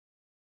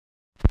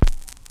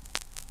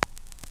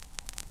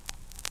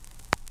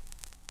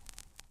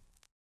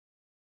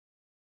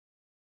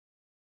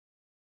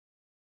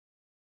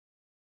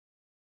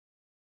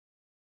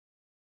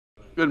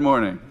Good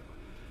morning,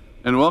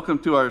 and welcome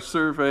to our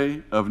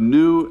survey of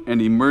new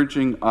and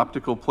emerging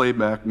optical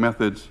playback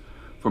methods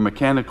for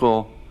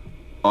mechanical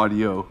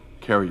audio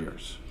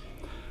carriers.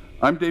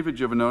 I'm David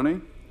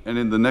Giovannoni, and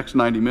in the next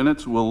 90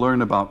 minutes, we'll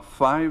learn about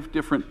 5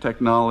 different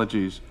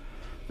technologies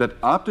that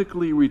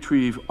optically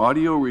retrieve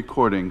audio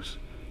recordings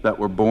that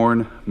were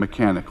born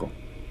mechanical.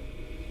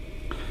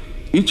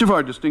 Each of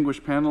our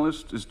distinguished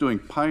panelists is doing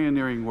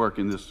pioneering work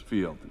in this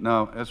field.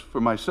 Now, as for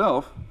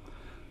myself,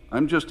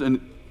 I'm just an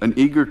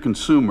eager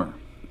consumer,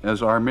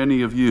 as are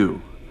many of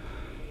you.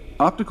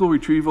 Optical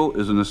retrieval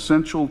is an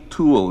essential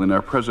tool in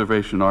our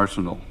preservation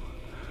arsenal.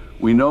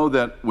 We know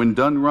that when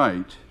done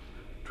right,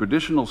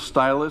 traditional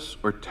stylus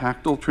or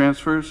tactile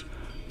transfers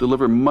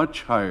deliver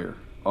much higher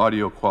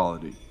audio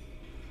quality.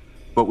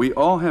 But we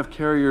all have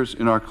carriers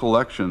in our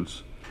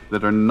collections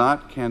that are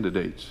not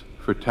candidates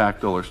for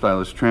tactile or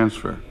stylus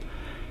transfer,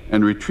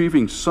 and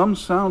retrieving some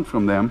sound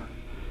from them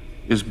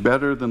is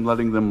better than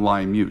letting them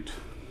lie mute.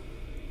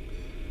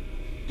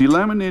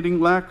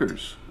 Delaminating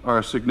lacquers are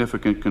a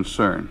significant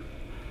concern,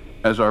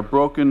 as are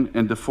broken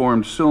and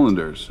deformed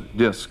cylinders,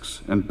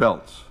 discs, and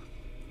belts.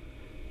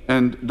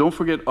 And don't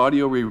forget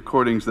audio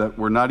recordings that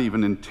were not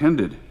even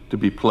intended to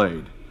be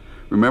played.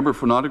 Remember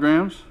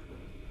phonograms?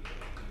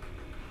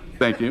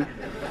 Thank you.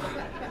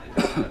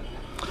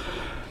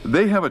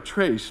 They have a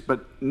trace,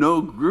 but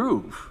no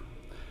groove.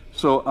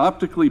 So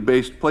optically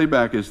based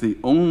playback is the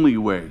only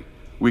way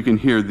we can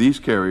hear these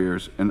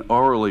carriers and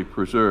orally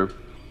preserve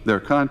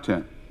their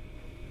content.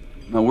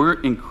 Now,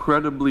 we're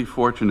incredibly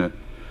fortunate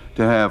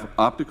to have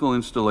optical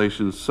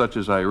installations such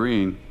as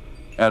IRENE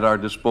at our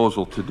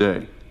disposal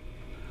today.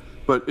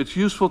 But it's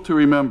useful to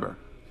remember,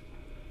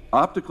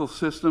 optical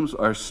systems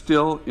are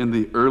still in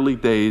the early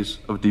days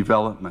of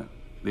development.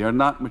 They are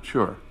not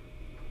mature.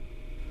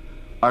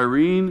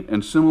 IRENE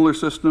and similar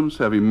systems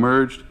have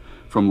emerged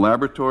from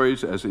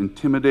laboratories as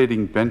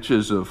intimidating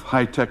benches of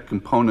high-tech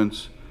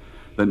components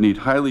that need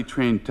highly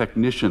trained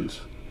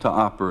technicians to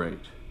operate.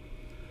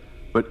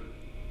 But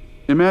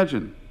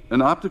imagine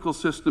an optical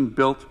system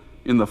built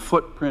in the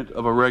footprint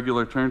of a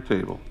regular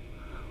turntable.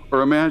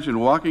 Or imagine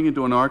walking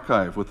into an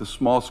archive with a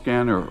small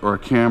scanner or a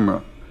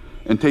camera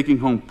and taking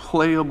home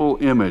playable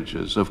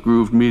images of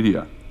grooved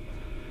media.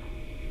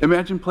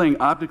 Imagine playing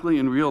optically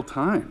in real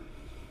time.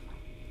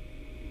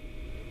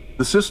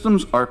 The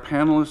systems our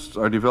panelists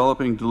are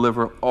developing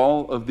deliver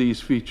all of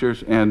these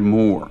features and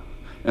more.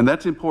 And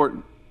that's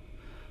important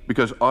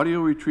because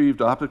audio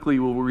retrieved optically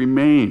will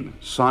remain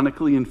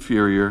sonically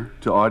inferior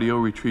to audio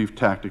retrieved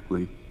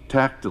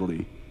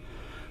tactily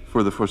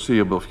for the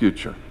foreseeable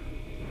future.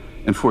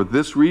 And for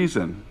this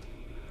reason,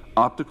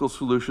 optical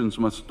solutions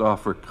must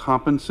offer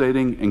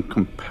compensating and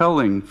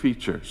compelling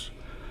features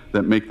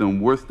that make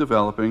them worth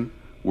developing,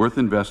 worth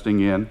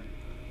investing in,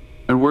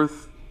 and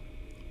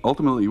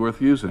ultimately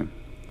worth using.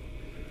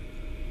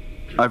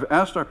 I've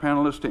asked our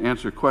panelists to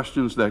answer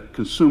questions that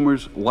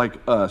consumers like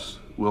us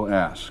will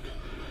ask.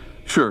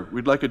 Sure,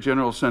 we'd like a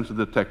general sense of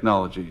the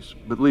technologies,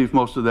 but leave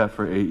most of that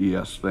for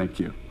AES, thank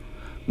you.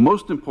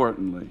 Most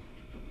importantly,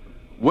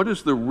 what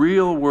is the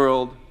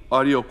real-world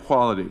audio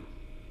quality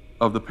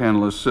of the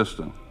panelist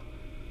system?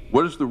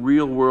 What is the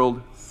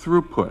real-world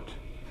throughput?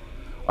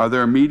 Are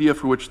there media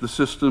for which the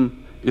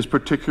system is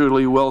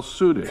particularly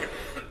well-suited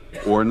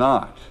or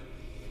not?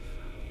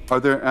 Are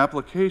there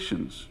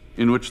applications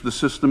for which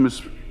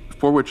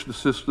the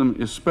system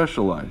is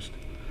specialized?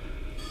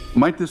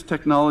 Might this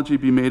technology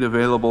be made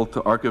available to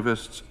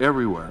archivists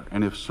everywhere?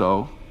 And if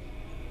so,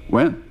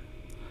 when?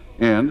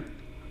 And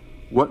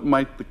what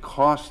might the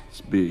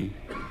costs be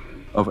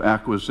of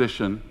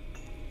acquisition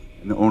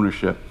and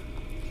ownership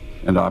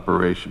and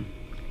operation?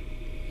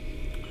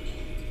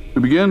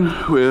 We begin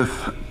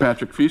with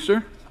Patrick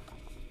Fieser.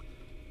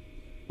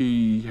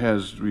 He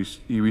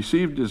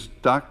received his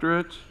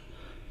doctorate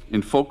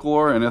in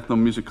folklore and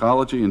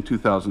ethnomusicology in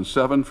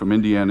 2007 from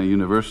Indiana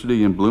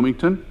University in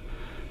Bloomington,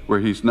 where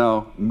he's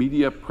now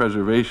media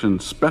preservation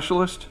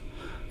specialist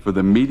for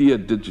the Media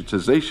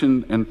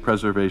Digitization and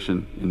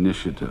Preservation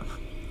Initiative.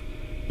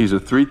 He's a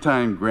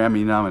 3-time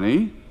Grammy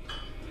nominee,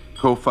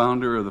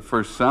 co-founder of the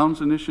First Sounds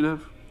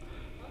Initiative,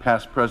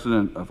 past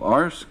president of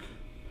ARSC,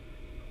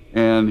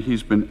 and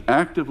he's been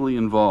actively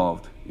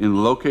involved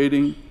in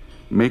locating,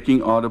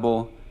 making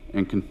audible,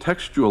 and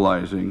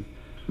contextualizing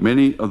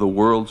many of the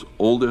world's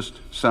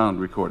oldest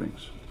sound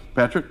recordings.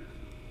 Patrick?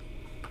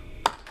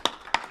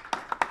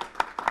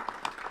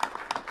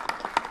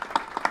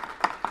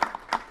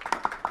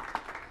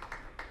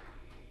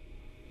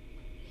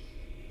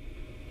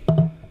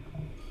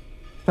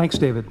 Thanks,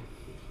 David.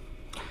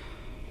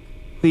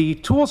 The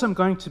tools I'm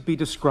going to be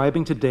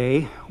describing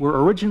today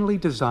were originally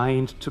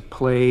designed to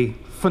play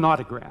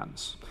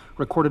phonograms,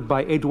 recorded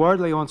by Edouard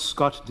Léon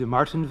Scott de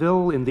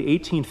Martinville in the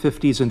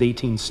 1850s and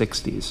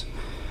 1860s.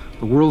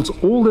 The world's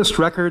oldest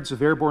records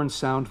of airborne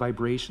sound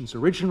vibrations,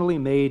 originally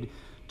made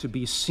to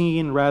be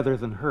seen rather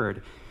than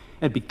heard.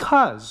 And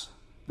because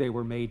they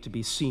were made to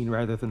be seen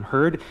rather than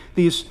heard,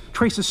 these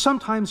traces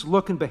sometimes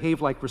look and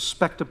behave like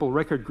respectable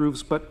record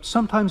grooves, but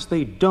sometimes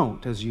they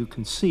don't, as you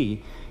can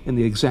see in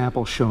the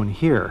example shown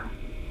here.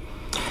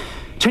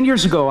 10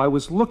 years ago, I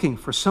was looking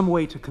for some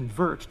way to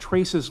convert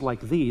traces like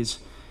these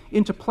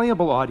into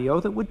playable audio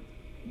that would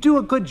do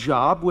a good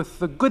job with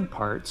the good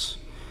parts,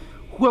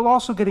 while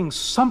also getting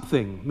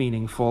something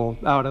meaningful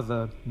out of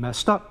the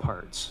messed up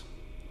parts.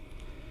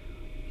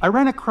 I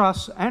ran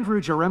across Andrew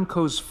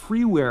Jaremko's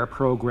freeware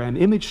program,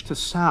 Image to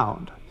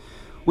Sound,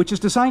 which is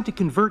designed to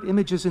convert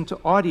images into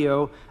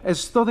audio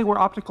as though they were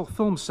optical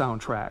film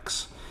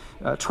soundtracks,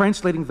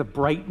 translating the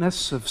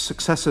brightness of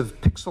successive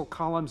pixel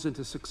columns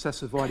into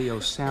successive audio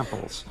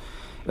samples.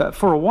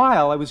 For a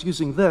while, I was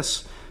using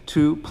this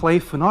to play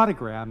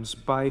phonautograms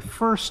by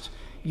first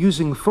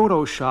using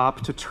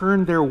Photoshop to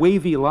turn their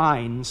wavy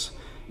lines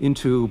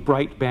into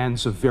bright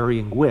bands of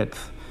varying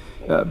width.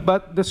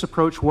 But this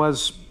approach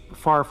was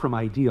far from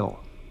ideal.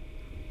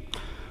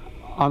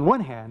 On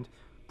one hand,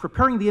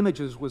 preparing the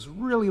images was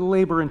really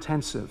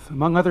labor-intensive.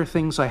 Among other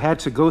things, I had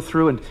to go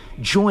through and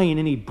join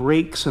any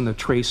breaks in the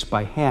trace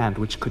by hand,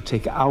 which could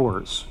take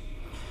hours.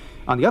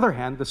 On the other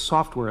hand, the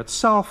software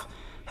itself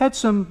had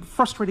some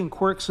frustrating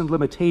quirks and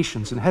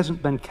limitations and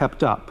hasn't been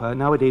kept up.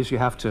 Nowadays, you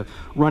have to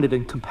run it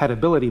in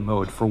compatibility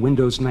mode for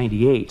Windows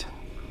 98.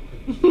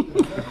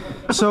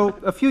 So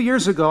a few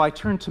years ago, I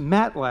turned to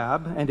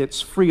MATLAB and its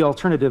free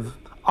alternative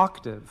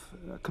Octave,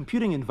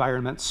 computing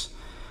environments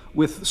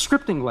with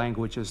scripting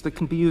languages that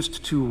can be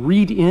used to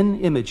read in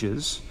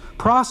images,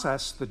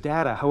 process the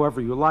data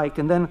however you like,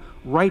 and then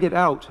write it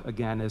out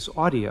again as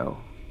audio.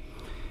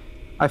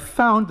 I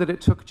found that it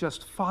took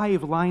just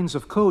 5 lines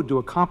of code to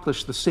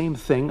accomplish the same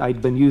thing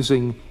I'd been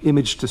using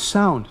Image to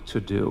Sound to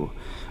do.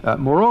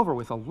 Moreover,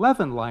 with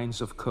 11 lines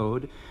of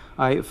code,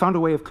 I found a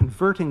way of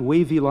converting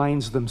wavy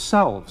lines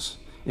themselves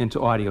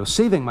into audio,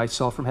 saving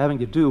myself from having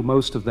to do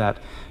most of that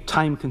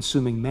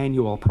time-consuming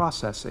manual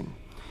processing.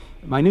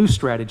 My new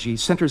strategy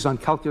centers on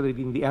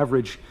calculating the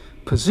average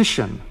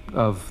position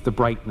of the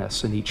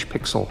brightness in each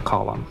pixel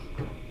column.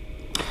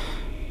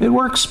 It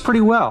works pretty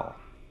well.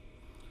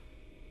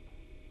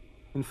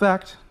 In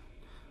fact,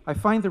 I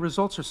find the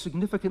results are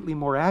significantly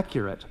more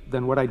accurate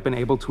than what I'd been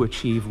able to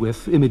achieve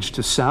with Image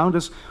to Sound,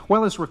 as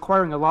well as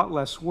requiring a lot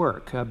less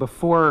work.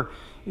 Before,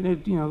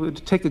 it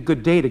would take a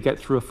good day to get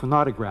through a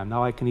phonotogram.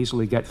 Now I can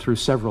easily get through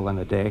several in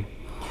a day.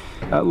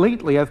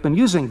 Lately, I've been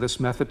using this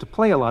method to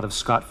play a lot of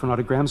Scott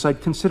phonotograms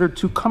I'd considered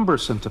too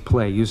cumbersome to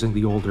play using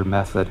the older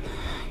method.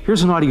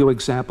 Here's an audio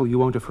example you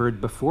won't have heard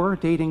before,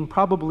 dating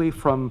probably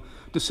from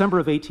December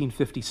of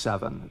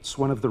 1857. It's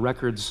one of the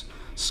records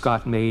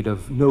Scott made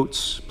of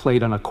notes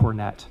played on a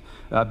cornet.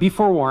 Be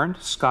forewarned,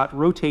 Scott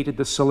rotated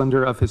the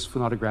cylinder of his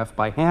phonograph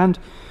by hand,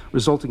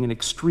 resulting in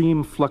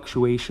extreme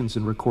fluctuations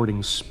in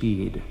recording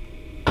speed.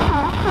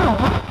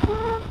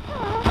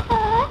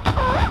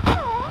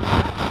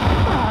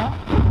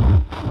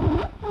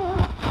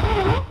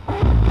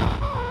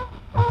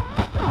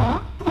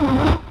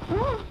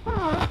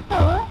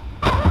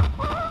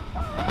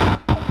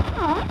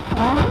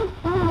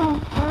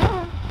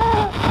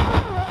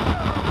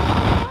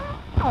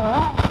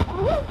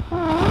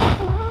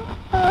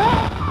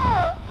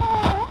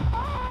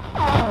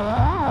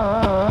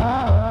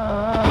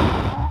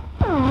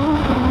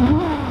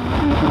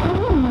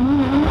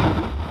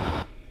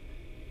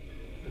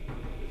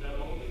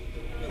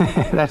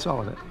 That's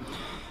all of it.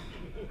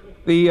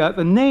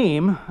 The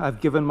name I've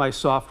given my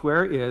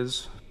software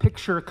is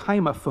Picture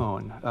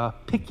Chymophone,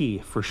 Picky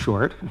for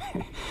short.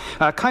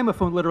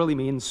 Chymophone literally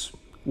means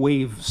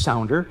wave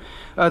sounder.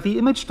 The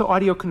image to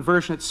audio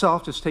conversion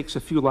itself just takes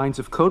a few lines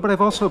of code, but I've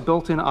also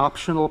built in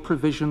optional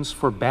provisions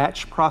for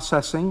batch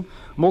processing,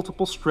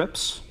 multiple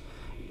strips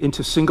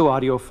into single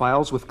audio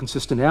files with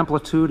consistent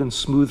amplitude and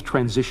smooth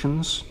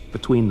transitions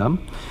between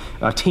them,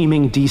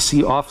 taming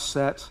DC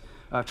offset,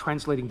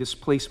 translating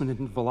displacement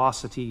into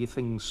velocity,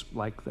 things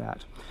like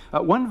that.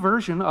 One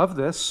version of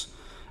this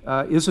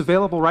is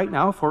available right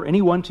now for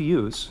anyone to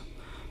use.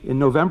 In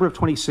November of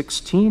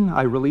 2016,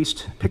 I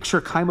released Picture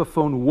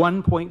Chymophone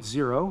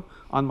 1.0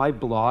 on my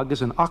blog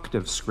as an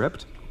Octave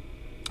script.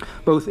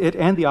 Both it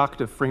and the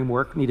Octave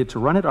framework needed to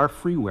run it are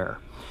freeware.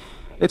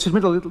 It's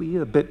admittedly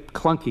a bit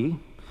clunky.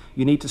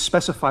 You need to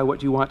specify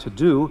what you want to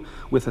do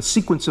with a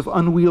sequence of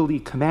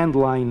unwieldy command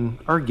line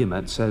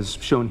arguments, as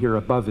shown here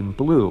above in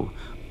blue,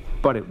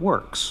 but it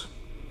works.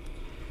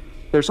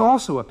 There's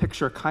also a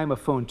Picture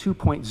Chymophone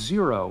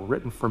 2.0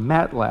 written for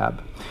MATLAB,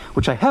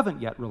 which I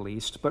haven't yet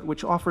released, but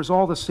which offers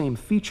all the same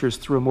features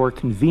through a more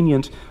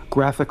convenient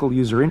graphical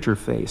user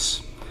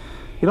interface.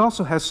 It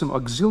also has some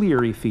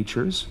auxiliary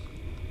features,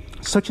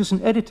 such as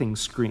an editing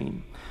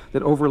screen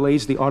that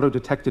overlays the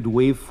auto-detected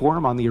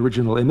waveform on the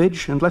original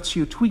image and lets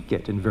you tweak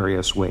it in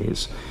various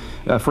ways.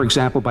 For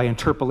example, by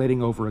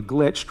interpolating over a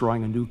glitch,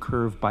 drawing a new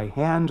curve by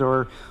hand,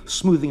 or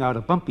smoothing out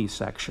a bumpy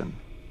section.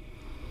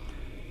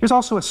 There's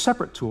also a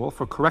separate tool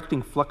for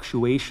correcting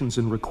fluctuations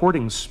in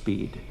recording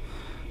speed,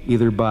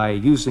 either by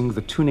using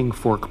the tuning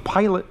fork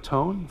pilot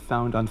tone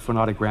found on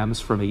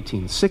phonograms from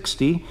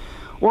 1860,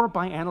 or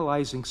by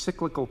analyzing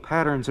cyclical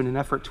patterns in an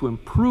effort to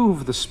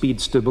improve the speed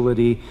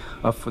stability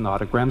of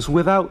phonograms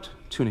without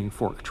tuning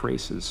fork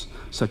traces,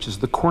 such as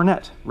the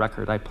cornet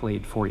record I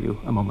played for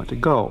you a moment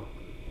ago.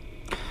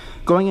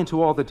 Going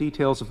into all the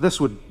details of this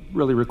would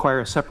really require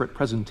a separate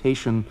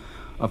presentation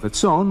of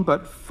its own,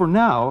 but for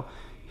now,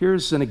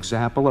 here's an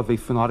example of a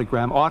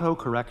phonotogram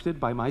auto-corrected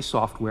by my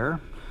software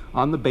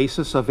on the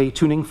basis of a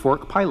tuning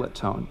fork pilot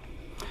tone.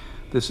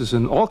 This is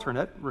an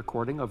alternate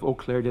recording of Au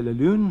clair de la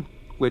lune,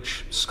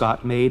 which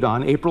Scott made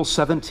on April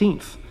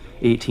 17th,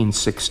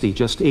 1860,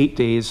 just 8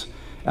 days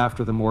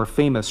after the more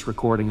famous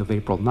recording of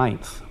April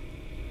 9th.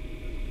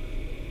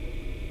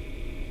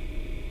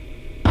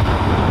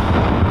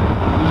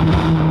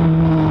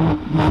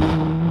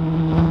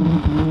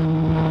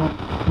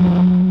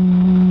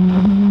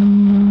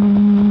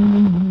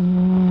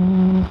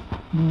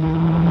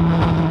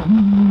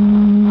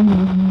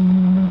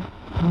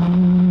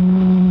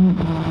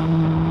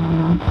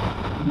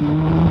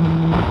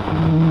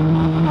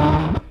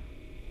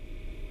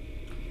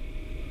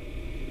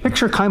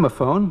 Picture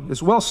chymophone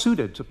is well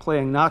suited to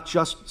playing not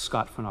just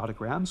Scott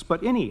phonograms,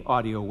 but any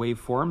audio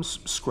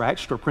waveforms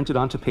scratched or printed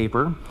onto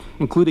paper,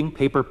 including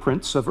paper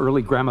prints of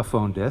early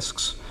gramophone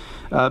discs.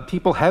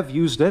 People have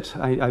used it.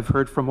 I've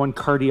heard from one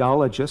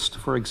cardiologist,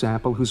 for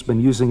example, who's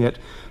been using it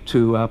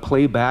to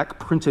play back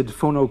printed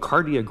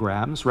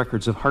phonocardiograms,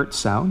 records of heart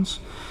sounds.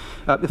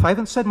 If I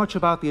haven't said much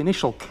about the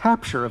initial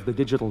capture of the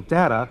digital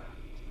data,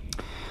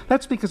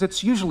 that's because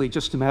it's usually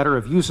just a matter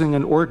of using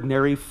an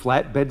ordinary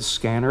flatbed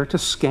scanner to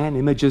scan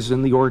images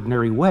in the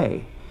ordinary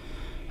way.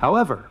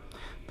 However,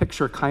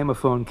 picture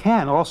chymophone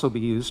can also be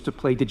used to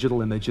play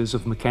digital images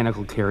of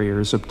mechanical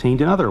carriers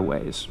obtained in other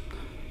ways.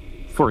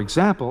 For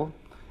example,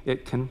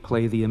 it can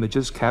play the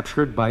images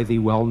captured by the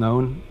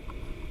well-known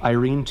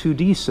IRENE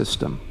 2D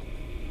system.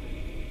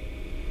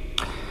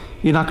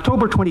 In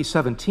October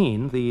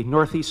 2017, the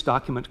Northeast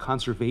Document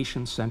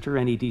Conservation Center,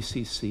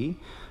 NEDCC,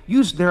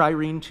 used their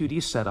IRENE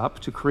 2D setup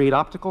to create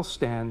optical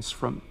stands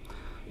from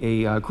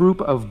a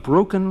group of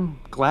broken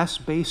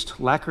glass-based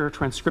lacquer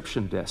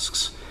transcription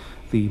discs,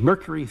 the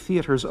Mercury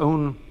Theater's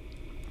own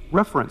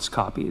reference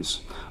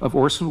copies of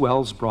Orson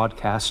Welles'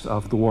 broadcast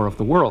of The War of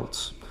the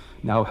Worlds,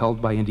 now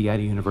held by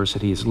Indiana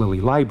University's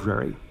Lilly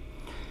Library.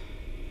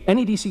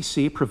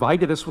 NEDCC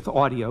provided us with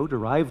audio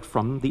derived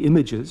from the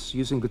images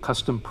using the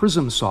custom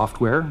Prism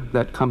software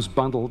that comes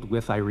bundled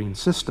with IRENE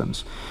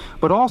systems,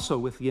 but also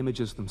with the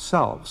images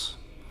themselves.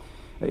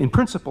 In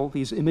principle,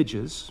 these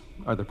images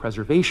are the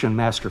preservation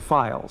master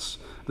files,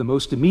 the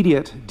most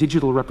immediate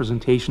digital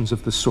representations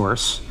of the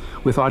source,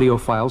 with audio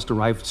files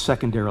derived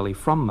secondarily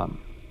from them.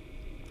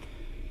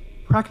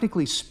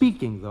 Practically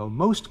speaking, though,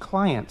 most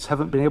clients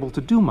haven't been able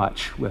to do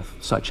much with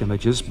such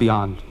images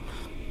beyond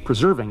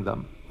preserving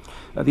them.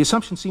 The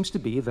assumption seems to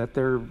be that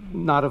they're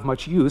not of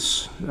much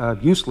use,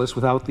 useless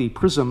without the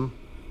Prism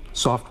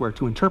software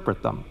to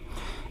interpret them.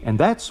 And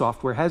that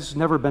software has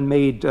never been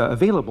made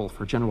available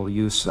for general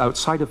use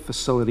outside of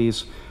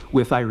facilities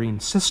with IRENE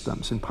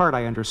systems. In part,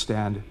 I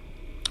understand,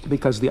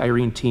 because the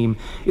IRENE team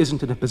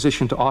isn't in a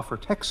position to offer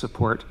tech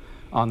support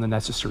on the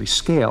necessary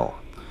scale.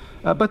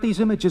 But these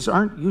images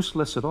aren't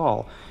useless at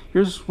all.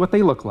 Here's what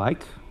they look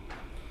like.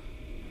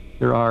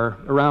 There are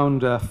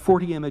around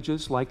 40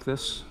 images like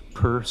this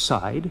per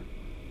side.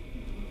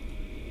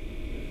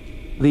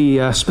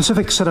 The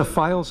specific set of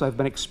files I've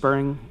been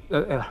experimenting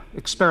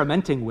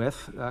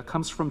with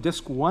comes from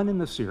disk 1 in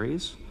the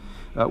series,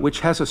 which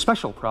has a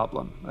special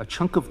problem. A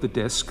chunk of the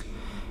disk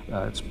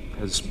has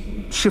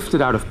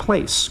shifted out of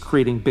place,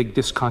 creating big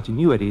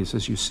discontinuities,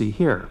 as you see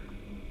here.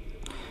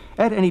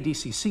 At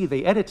NEDCC,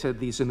 they edited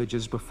these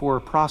images before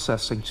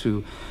processing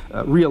to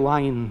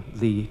realign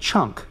the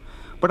chunk,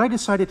 but I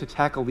decided to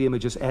tackle the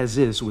images as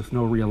is with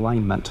no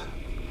realignment.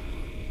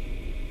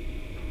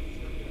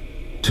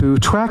 To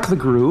track the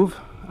groove,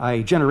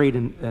 I generate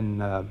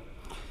an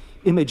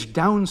image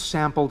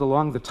downsampled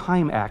along the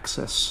time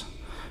axis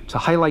to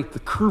highlight the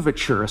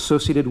curvature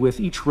associated with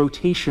each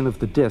rotation of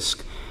the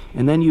disk,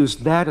 and then use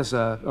that as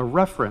a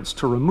reference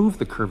to remove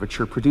the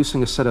curvature,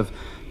 producing a set of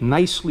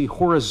nicely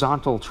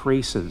horizontal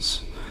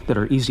traces that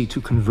are easy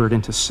to convert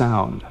into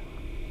sound.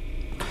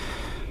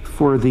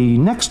 For the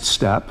next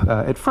step,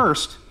 at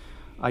first,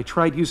 I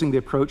tried using the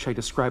approach I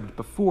described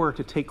before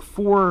to take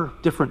 4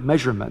 different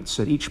measurements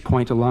at each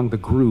point along the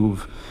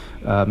groove,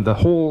 the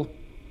whole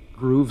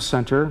groove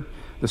center,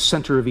 the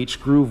center of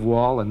each groove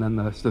wall, and then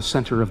the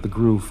center of the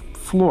groove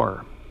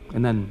floor,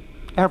 and then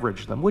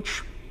average them,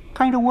 which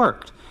kind of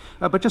worked.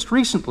 But just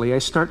recently, I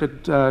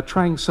started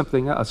trying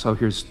something else. So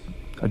here's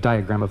a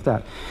diagram of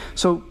that.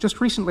 So just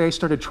recently, I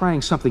started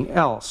trying something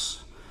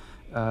else,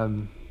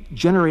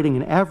 generating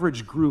an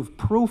average groove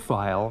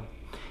profile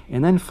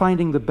and then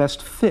finding the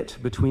best fit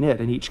between it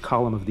and each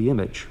column of the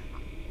image.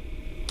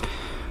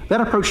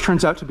 That approach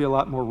turns out to be a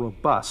lot more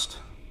robust.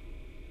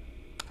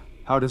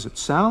 How does it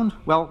sound?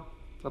 Well,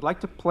 I'd like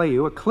to play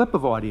you a clip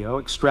of audio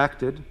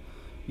extracted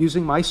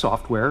using my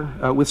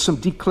software with some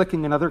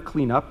declicking and other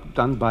cleanup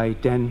done by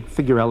Dan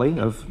Figurelli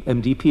of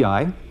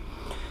MDPI.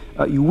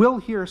 You will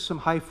hear some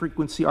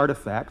high-frequency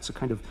artifacts, a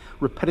kind of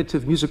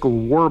repetitive musical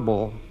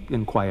warble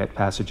in quiet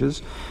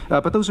passages,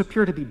 but those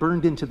appear to be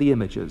burned into the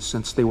images,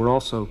 since they were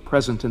also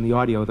present in the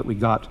audio that we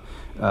got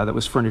that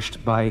was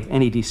furnished by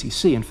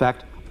NEDCC. In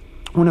fact,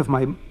 One of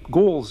my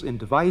goals in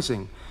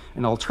devising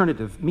an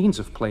alternative means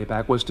of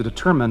playback was to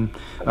determine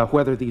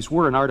whether these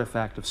were an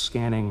artifact of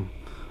scanning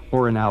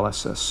or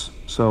analysis.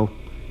 So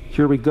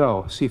here we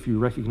go. See if you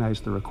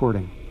recognize the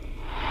recording.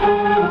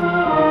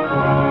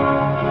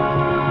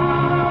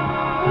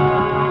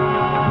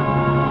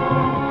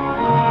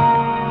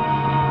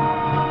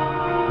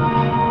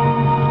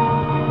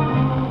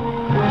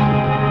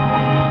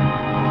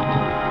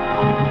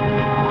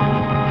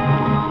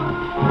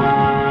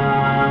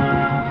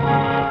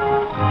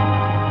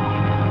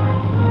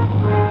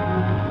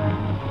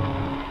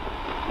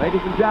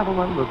 Ladies and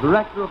gentlemen, the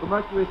director of the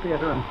Mercury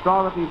Theatre and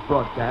star of these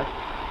broadcasts,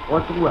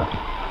 Orson Welles.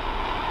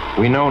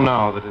 We know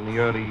now that in the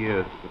early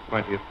years of the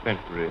 20th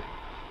century,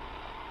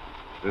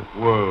 this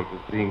world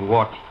was being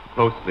watched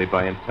closely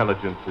by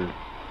intelligences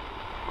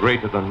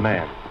greater than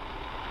man,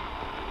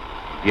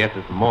 yet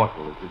as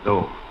mortal as his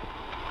own.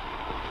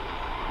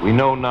 We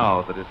know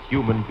now that as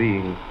human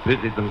beings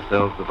busied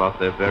themselves about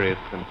their various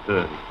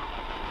concerns,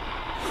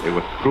 they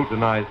were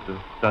scrutinized and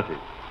studied,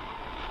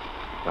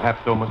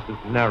 perhaps almost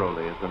as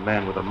narrowly as a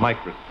man with a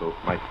microscope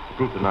might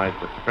scrutinize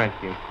the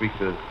transient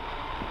creatures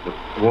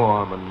that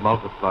swarm and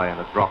multiply in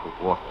a drop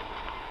of water.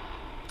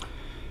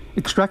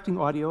 Extracting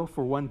audio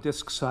for one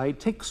disc side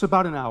takes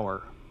about an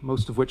hour,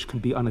 most of which can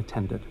be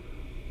unattended.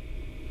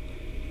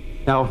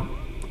 Now,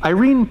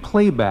 Irene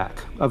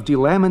playback of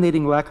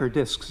delaminating lacquer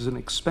discs is an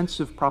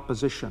expensive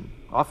proposition,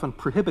 often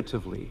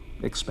prohibitively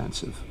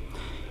expensive.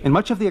 And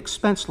much of the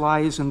expense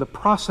lies in the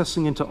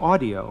processing into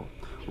audio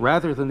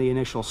rather than the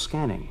initial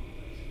scanning.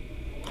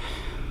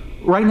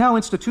 Right now,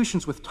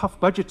 institutions with tough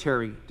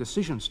budgetary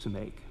decisions to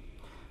make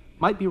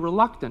might be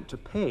reluctant to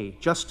pay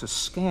just to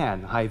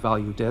scan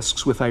high-value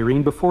discs with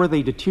Irene before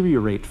they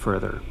deteriorate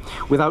further,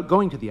 without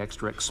going to the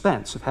extra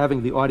expense of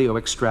having the audio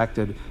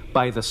extracted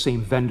by the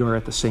same vendor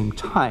at the same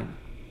time.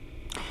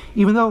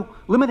 Even though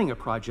limiting a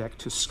project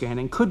to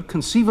scanning could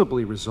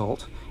conceivably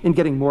result in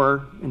getting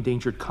more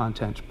endangered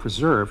content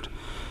preserved,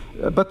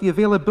 but the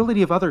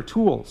availability of other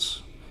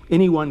tools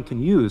anyone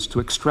can use to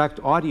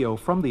extract audio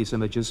from these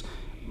images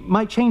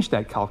might change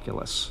that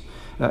calculus,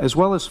 as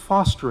well as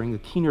fostering a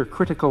keener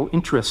critical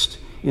interest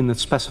in the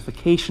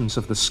specifications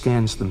of the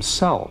scans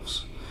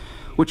themselves,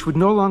 which would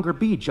no longer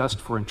be just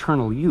for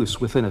internal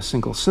use within a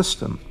single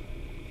system.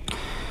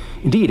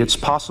 Indeed, it's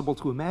possible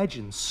to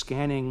imagine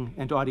scanning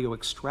and audio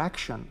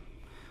extraction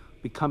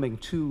becoming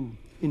two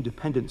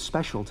independent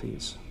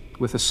specialties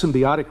with a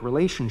symbiotic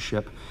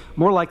relationship,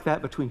 more like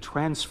that between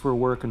transfer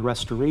work and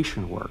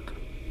restoration work.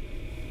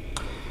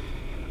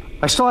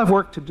 I still have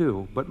work to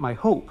do, but my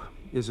hope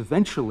is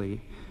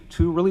eventually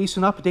to release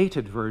an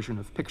updated version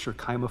of Picture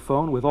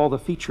Chymophone with all the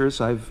features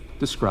I've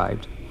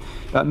described,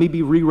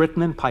 maybe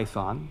rewritten in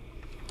Python,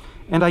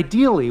 and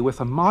ideally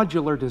with a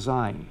modular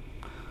design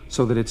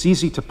so that it's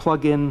easy to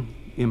plug in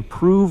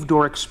improved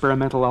or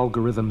experimental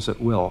algorithms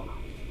at will.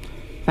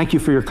 Thank you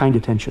for your kind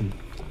attention.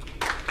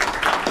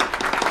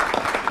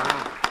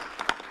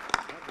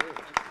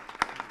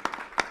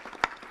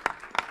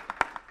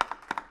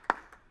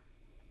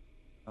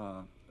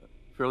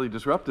 Fairly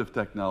disruptive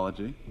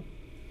technology,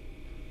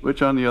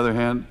 which on the other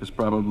hand has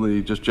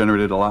probably just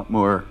generated a lot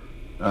more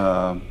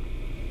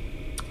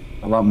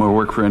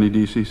work for any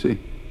DCC.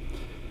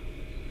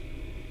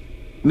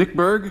 Nick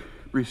Bergh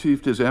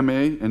received his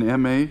MA and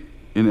MA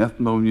in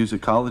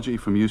ethnomusicology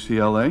from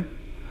UCLA,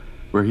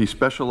 where he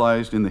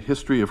specialized in the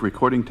history of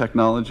recording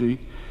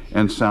technology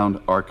and sound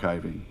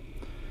archiving.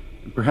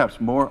 And perhaps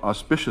more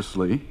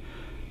auspiciously,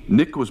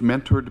 Nick was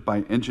mentored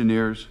by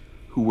engineers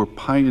who were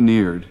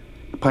pioneers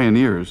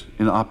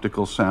in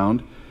optical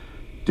sound,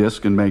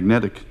 disc, and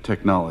magnetic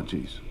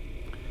technologies.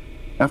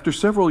 After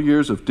several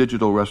years of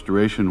digital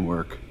restoration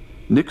work,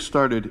 Nick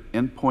started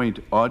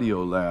Endpoint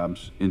Audio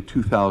Labs in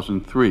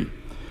 2003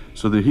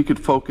 so that he could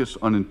focus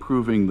on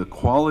improving the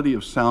quality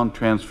of sound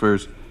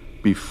transfers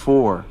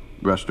before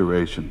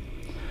restoration.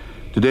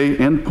 Today,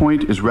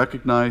 Endpoint is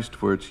recognized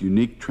for its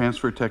unique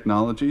transfer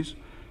technologies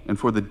and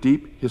for the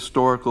deep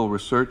historical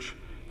research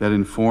that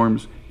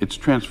informs its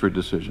transfer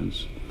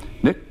decisions.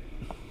 Nick?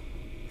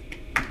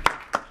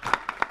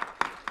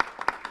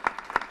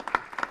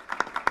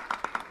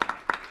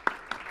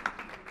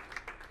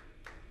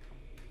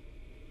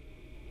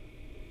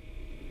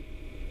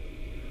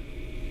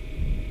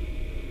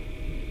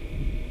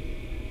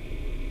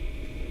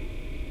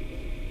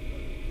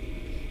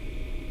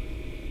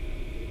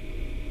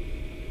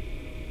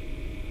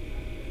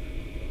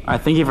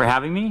 Thank you for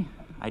having me.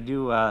 I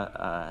do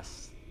the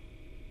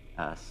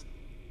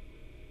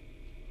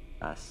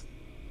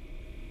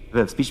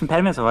speech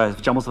impediment, so I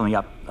jumbled something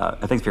up.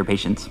 Thanks for your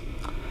patience. Today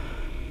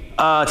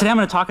I'm going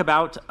to talk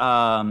about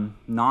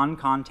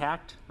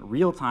non-contact,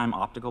 real-time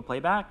optical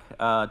playback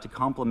to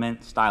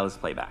complement stylus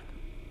playback.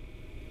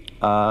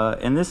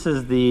 And this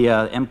is the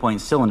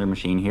Endpoint cylinder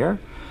machine here.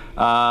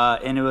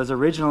 And it was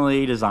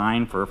originally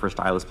designed for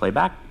stylus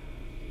playback.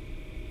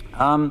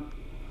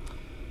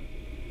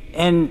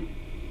 And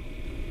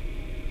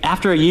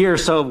after a year or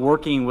so of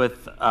working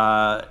with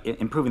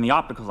improving the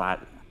optical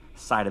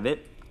side of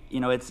it, you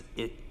know, it's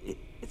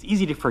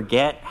easy to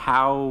forget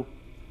how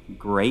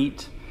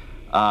great,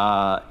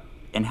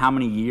 and how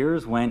many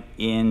years went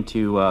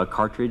into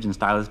cartridge and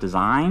stylus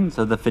design.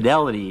 So the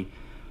fidelity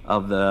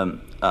of the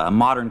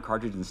modern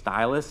cartridge and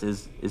stylus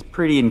is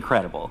pretty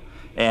incredible.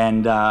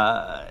 And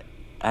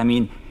I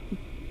mean,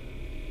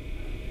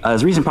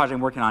 there's a recent project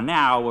I'm working on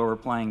now where we're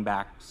playing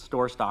back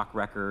store stock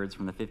records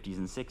from the 50s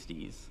and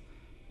 60s.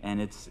 And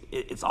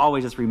it's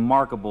always just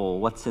remarkable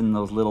what's in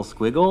those little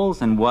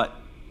squiggles and what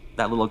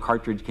that little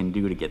cartridge can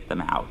do to get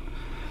them out.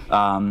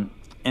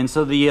 And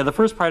so the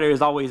first priority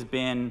has always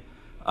been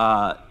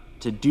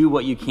to do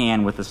what you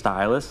can with the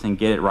stylus and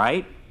get it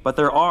right. But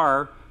there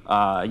are,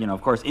 you know,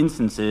 of course,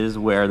 instances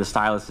where the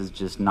stylus is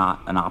just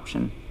not an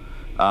option.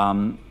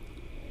 And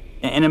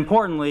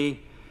importantly,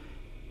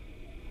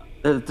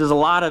 there's a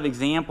lot of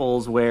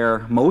examples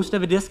where most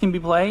of a disc can be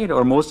played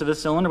or most of a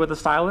cylinder with a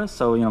stylus,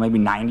 so you know maybe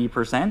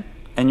 90%,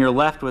 and you're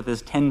left with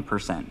this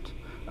 10%.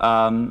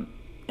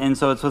 And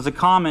so it's a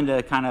common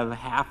to kind of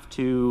have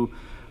to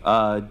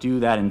do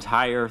that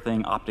entire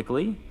thing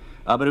optically,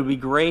 but it would be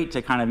great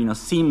to kind of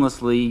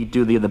seamlessly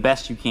do the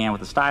best you can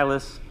with the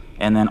stylus,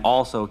 and then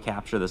also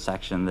capture the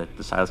section that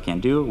the stylus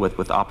can't do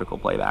with optical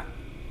playback.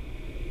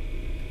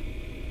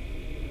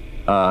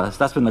 So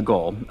that's been the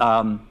goal.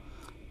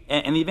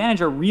 And the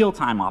advantage of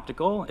real-time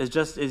optical is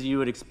just as you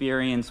would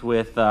experience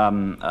with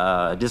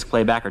disc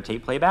playback or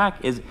tape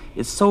playback, is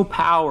it's so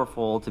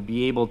powerful to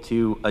be able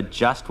to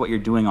adjust what you're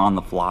doing on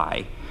the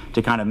fly,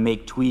 to kind of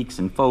make tweaks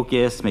and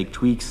focus, make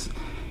tweaks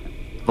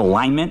of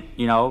alignment,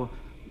 you know.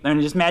 I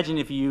mean, just imagine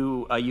if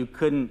you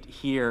couldn't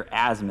hear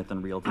azimuth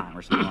in real time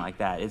or something like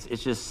that.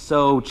 It's just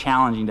so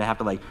challenging to have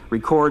to like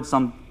record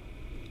some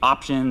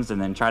options and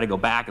then try to go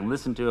back and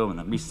listen to them and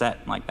then reset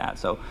and like that.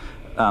 So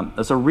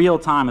real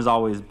time has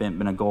always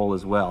been a goal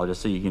as well,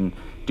 just so you can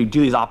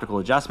do these optical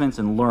adjustments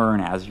and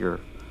learn as you're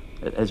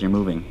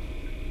moving.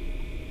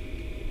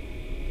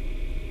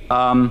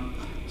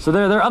 So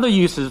there are other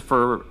uses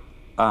for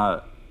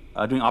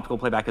doing optical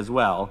playback as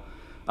well,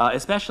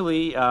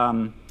 especially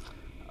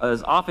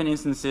there's often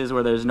instances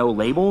where there's no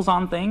labels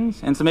on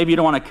things, and so maybe you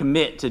don't want to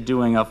commit to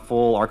doing a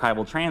full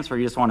archival transfer,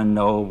 you just want to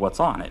know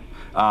what's on it.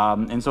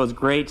 And so it's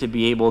great to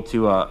be able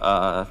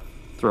to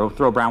throw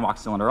a brown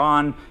wax cylinder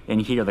on and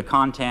hear the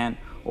content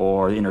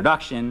or the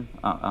introduction,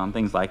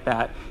 things like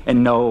that,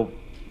 and know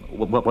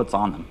what's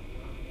on them.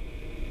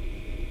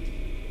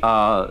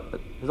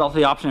 There's also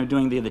the option of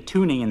doing the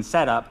tuning and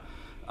setup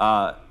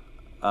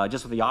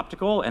just with the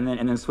optical, and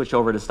then switch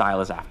over to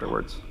stylus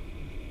afterwards.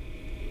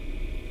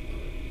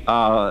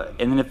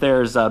 And then if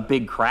there's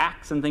big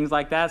cracks and things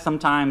like that,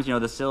 sometimes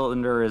the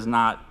cylinder is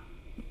not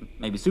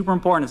maybe super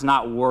important. It's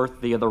not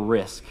worth the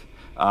risk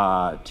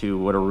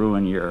to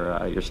ruin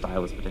your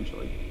stylus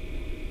potentially.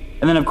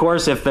 And then of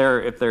course, if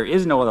there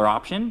is no other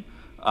option,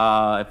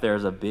 if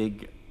there's a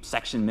big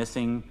section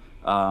missing,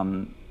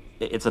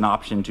 it's an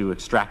option to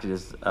extract it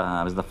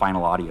as the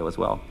final audio as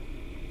well.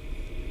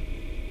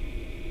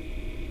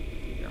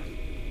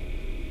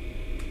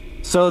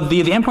 So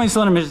the endpoint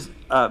cylinder is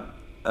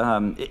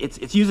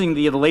it's using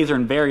the laser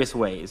in various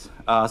ways.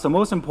 So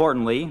most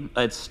importantly,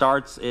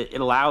 it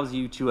allows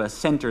you to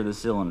center the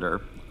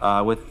cylinder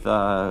with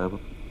the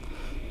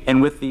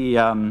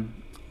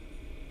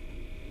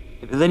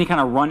if there's any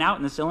kind of run out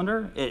in the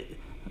cylinder, it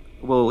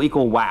will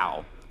equal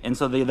wow. And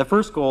so the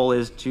first goal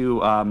is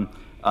to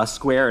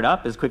square it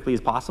up as quickly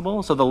as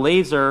possible. So the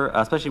laser,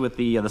 especially with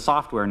the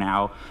software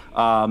now,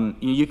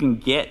 you can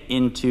get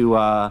into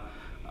 5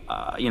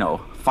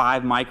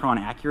 micron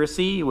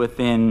accuracy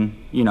within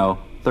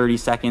 30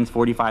 seconds,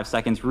 45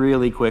 seconds,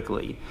 really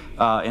quickly.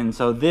 And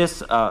so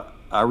this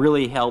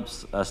really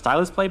helps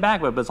stylus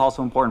playback, but it's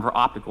also important for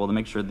optical to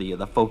make sure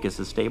the focus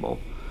is stable.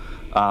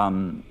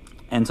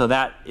 And so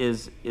that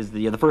is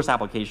the first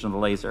application of the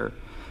laser.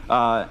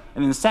 And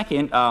then the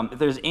second, if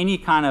there's any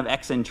kind of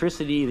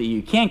eccentricity that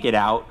you can't get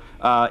out,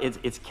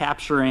 it's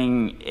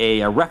capturing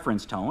a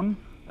reference tone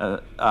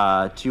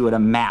to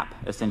map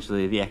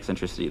essentially the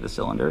eccentricity of the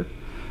cylinder.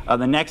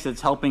 The next,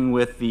 it's helping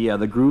with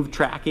the groove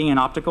tracking in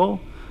optical.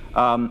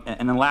 And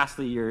then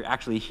lastly, you're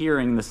actually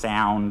hearing the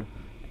sound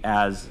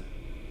as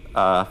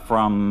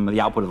from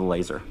the output of the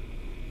laser.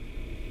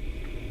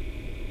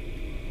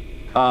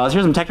 So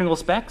here's some technical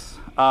specs.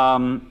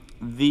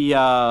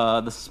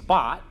 The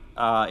spot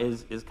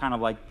is kind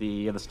of like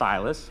the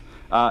stylus,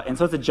 and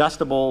so it's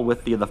adjustable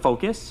with the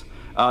focus.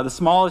 The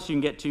smallest you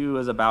can get to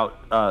is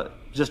about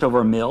just over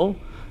 1 mil,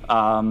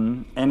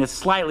 and it's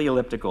slightly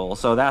elliptical.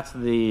 So that's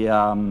the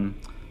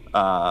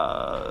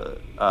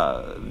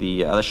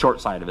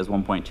short side of it is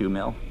 1.2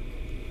 mil.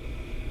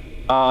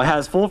 It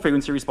has full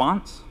frequency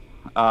response,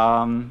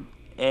 and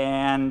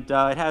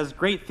it has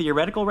great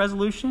theoretical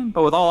resolution,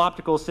 but with all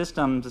optical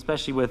systems,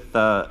 especially with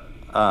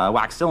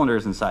wax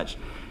cylinders and such,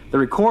 the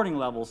recording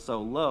level's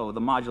so low,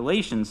 the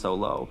modulation's so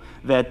low,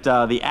 that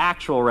the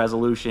actual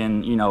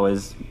resolution,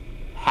 is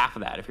half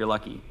of that if you're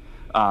lucky.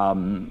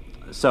 But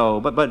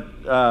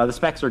the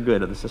specs are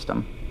good of the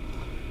system.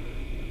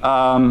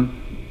 So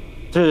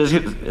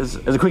as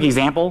a quick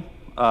example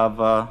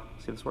of,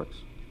 see if this works.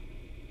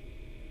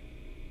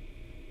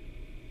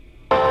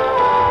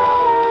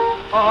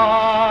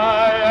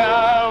 I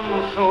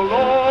am so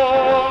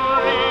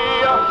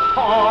lonely,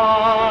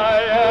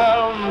 I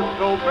am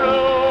so blue,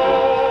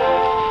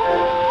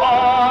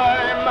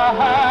 I'm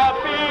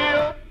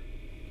happy.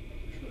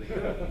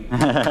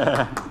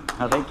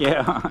 Oh, thank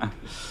you.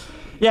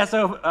 Yeah,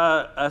 so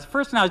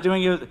first when I was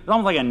doing it, it was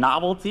almost like a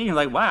novelty. You're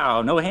like,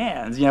 wow, no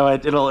hands. You know,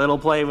 it'll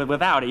play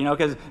without it. You know,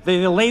 because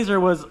the laser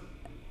was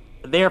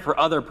there for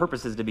other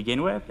purposes to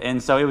begin with,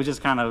 and so it was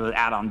just kind of an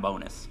add-on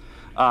bonus.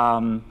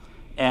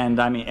 And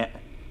I mean,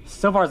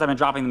 so far as I've been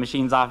dropping the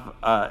machines off,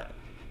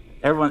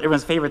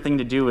 everyone's favorite thing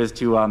to do is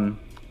to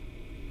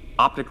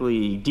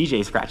optically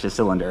DJ scratch the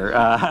cylinder.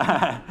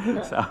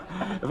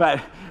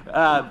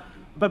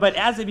 But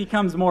as it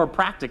becomes more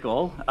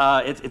practical,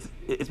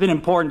 it's been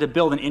important to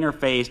build an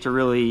interface to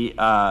really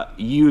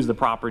use the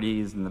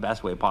properties in the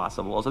best way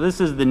possible. So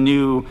this is the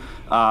new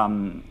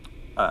output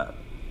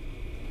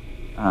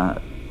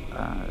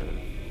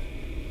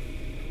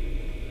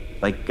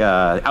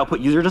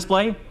user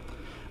display.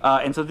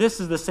 And so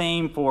this is the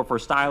same for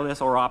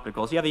stylus or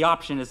optical. So you have the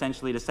option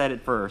essentially to set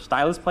it for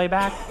stylus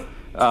playback,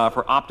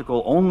 for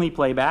optical only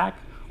playback,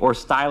 or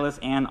stylus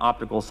and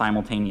optical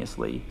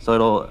simultaneously.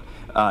 So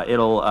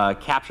it'll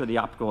capture the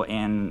optical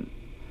and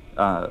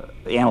the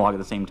analog at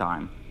the same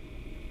time.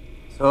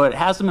 So it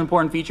has some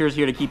important features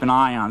here to keep an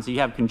eye on. So you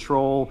have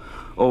control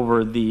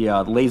over the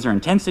laser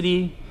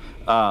intensity,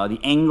 the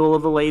angle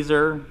of the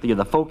laser, the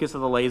focus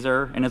of the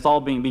laser, and it's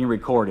all being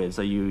recorded.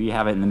 So you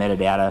have it in the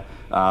metadata,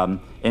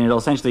 and it'll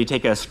essentially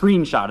take a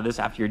screenshot of this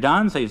after you're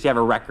done, so you have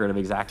a record of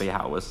exactly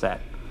how it was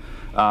set.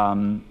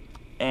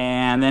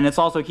 And then it's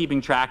also keeping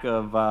track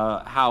of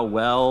how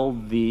well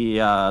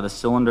the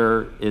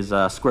cylinder is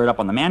squared up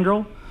on the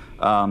mandrel,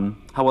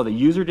 how well the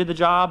user did the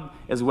job,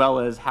 as well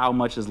as how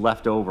much is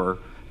left over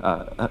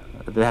that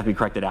have to be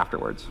corrected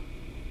afterwards.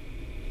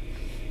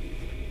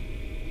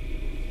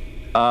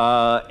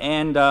 Cost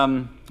and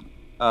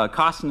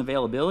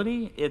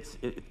availability, it's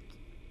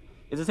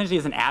essentially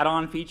an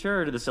add-on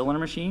feature to the cylinder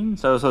machine.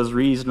 So it's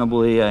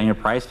reasonably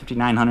priced,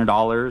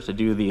 $5,900 to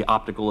do the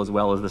optical as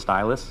well as the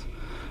stylus.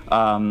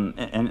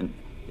 And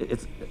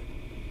it's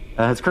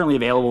currently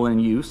available in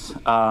use.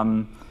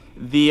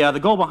 The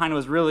goal behind it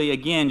was really,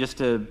 again, just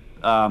to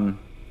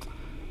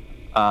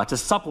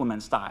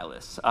supplement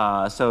stylus.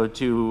 So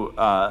to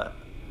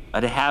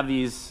have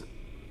these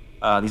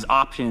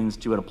options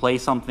to play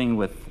something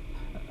with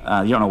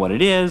you don't know what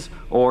it is,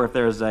 or if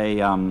there's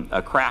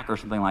a crack or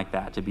something like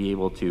that, to be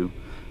able to.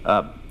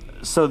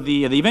 So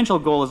the eventual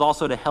goal is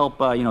also to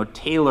help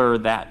tailor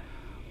that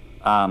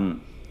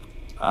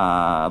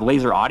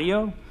laser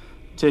audio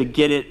to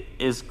get it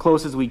as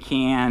close as we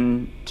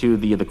can to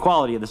the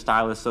quality of the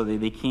stylus, so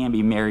that they can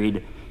be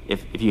married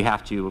if you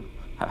have to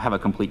have a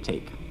complete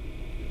take.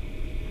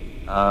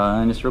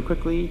 And just real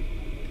quickly,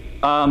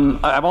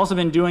 I've also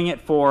been doing it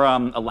for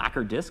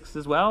lacquer discs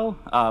as well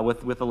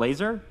with the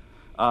laser.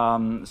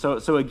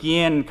 So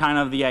again, kind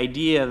of the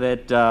idea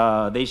that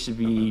they should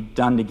be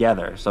done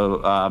together.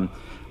 So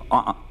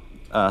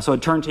so a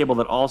turntable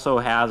that also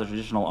has a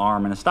traditional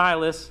arm and a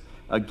stylus,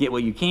 get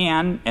what you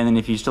can, and then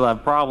if you still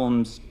have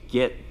problems,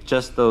 get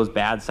just those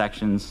bad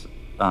sections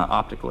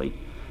optically.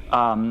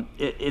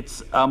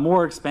 It's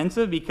more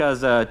expensive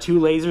because 2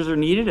 lasers are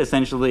needed,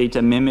 essentially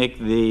to mimic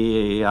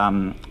the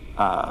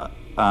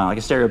like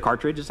a stereo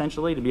cartridge,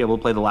 essentially, to be able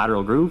to play the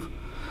lateral groove.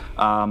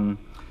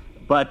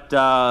 But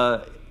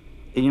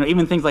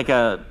even things like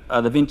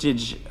the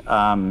vintage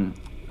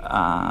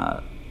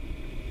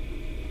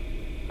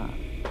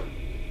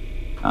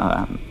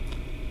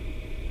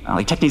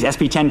like Technics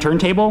SP10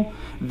 turntable,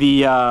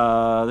 the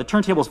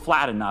turntable is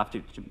flat enough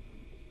to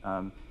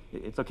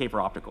it's okay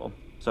for optical,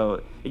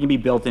 so it can be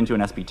built into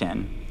an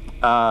SP10.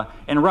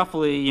 And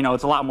roughly,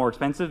 it's a lot more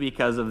expensive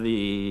because of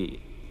the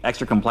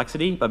extra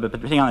complexity, but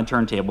depending on the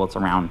turntable, it's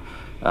around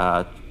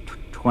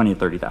 20 to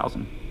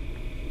 30,000.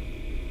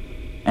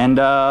 And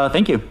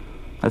thank you.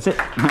 That's it.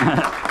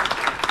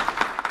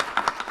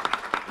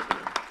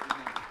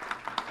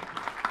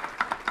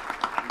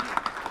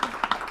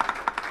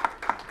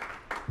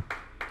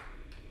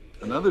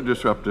 Another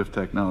disruptive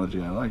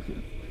technology, I like it.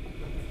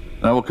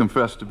 And I will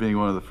confess to being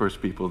one of the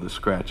first people to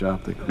scratch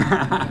optically.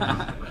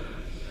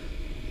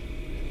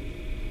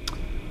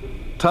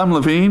 Tom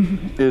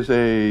Levin is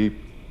a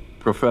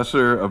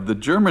professor of the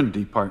German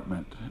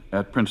department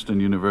at Princeton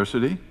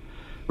University,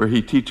 where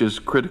he teaches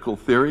critical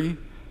theory,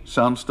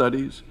 sound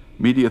studies,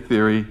 media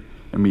theory,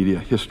 and media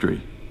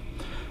history.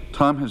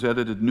 Tom has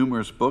edited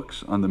numerous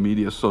books on the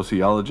media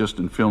sociologist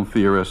and film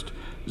theorist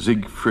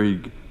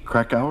Siegfried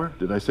Kracauer.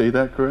 Did I say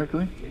that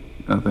correctly?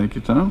 Thank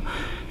you, Tom.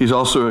 He's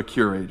also a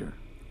curator.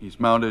 He's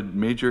mounted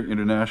major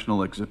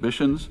international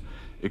exhibitions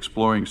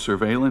exploring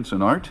surveillance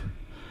and art,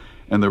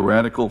 and the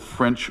radical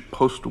French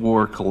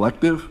post-war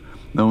collective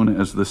known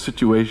as the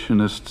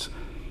Situationist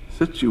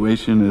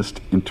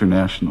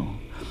International.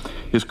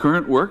 His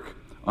current work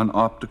on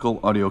optical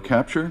audio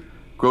capture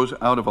grows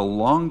out of a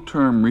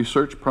long-term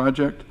research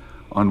project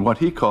on what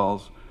he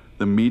calls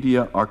the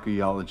media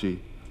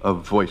archaeology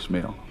of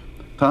voicemail.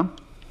 Tom?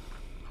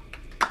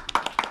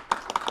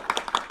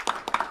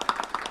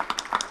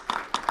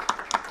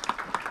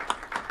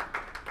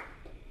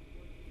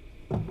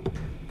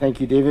 Thank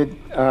you, David.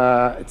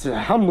 It's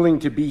humbling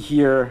to be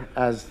here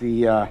as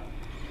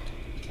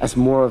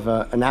more of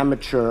an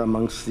amateur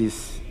amongst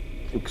this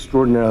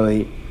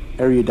extraordinarily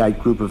erudite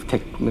group of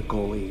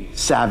technically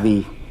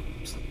savvy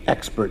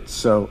experts,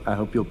 so I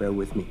hope you'll bear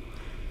with me.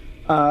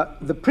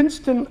 The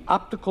Princeton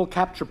optical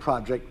capture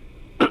project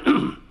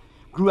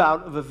grew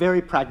out of a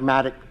very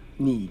pragmatic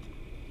need,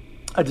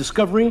 a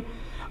discovery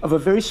of a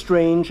very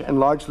strange and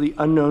largely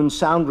unknown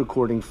sound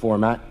recording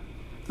format,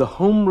 the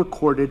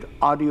home-recorded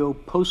audio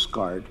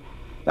postcard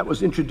that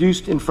was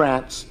introduced in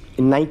France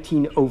in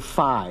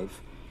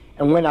 1905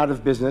 and went out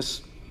of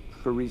business,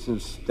 for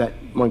reasons that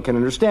one can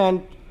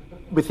understand,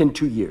 within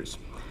 2 years.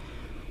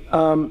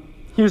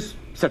 Here's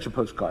such a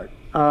postcard.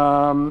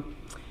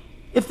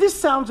 If this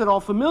sounds at all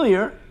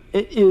familiar,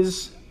 it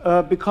is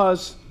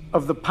because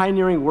of the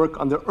pioneering work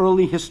on the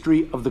early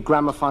history of the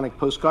gramophonic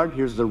postcard.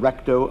 Here's the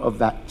recto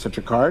of such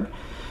a card.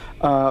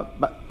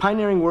 But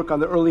pioneering work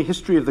on the early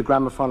history of the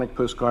gramophonic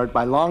postcard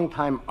by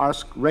longtime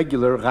ARSC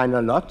regular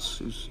Rainer Lotz,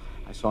 who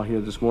I saw here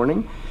this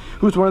morning,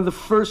 who was one of the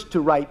first to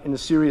write in a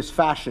serious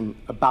fashion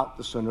about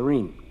the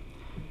sonorine.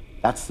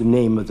 That's the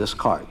name of this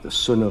card, the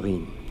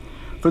sonorine.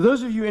 For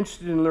those of you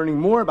interested in learning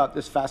more about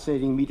this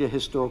fascinating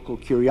meta-historical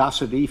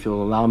curiosity, if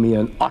you'll allow me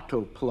an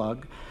auto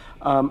plug,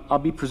 I'll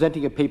be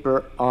presenting a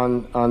paper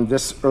on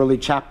this early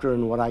chapter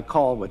in what I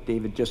call, what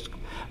David just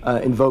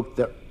invoked,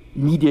 the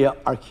media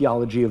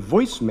archaeology of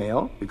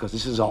voicemail, because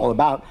this is all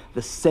about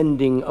the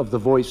sending of the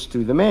voice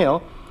through the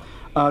mail,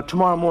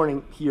 tomorrow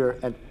morning here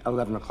at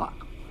 11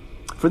 o'clock.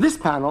 For this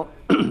panel,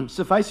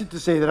 suffice it to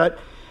say that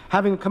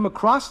having come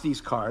across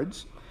these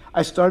cards,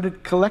 I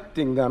started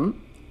collecting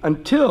them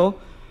until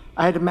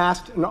I had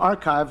amassed an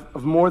archive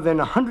of more than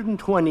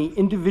 120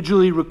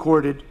 individually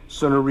recorded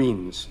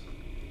sonorines.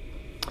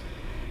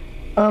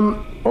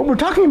 What we're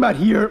talking about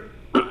here,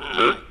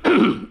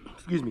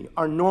 excuse me,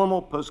 are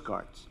normal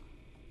postcards.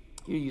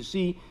 Here you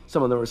see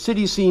some of them are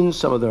city scenes,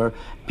 some of them are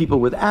people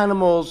with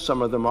animals,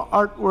 some of them are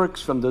artworks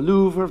from the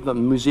Louvre, from the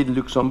Musée de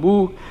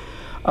Luxembourg.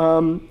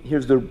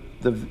 Here's the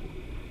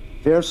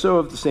verso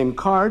of the same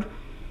card.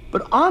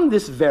 But on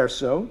this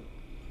verso,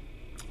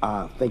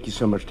 thank you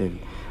so much, David,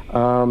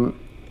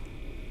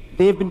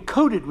 they have been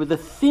coated with a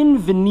thin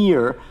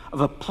veneer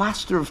of a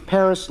plaster of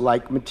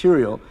Paris-like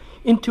material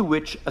into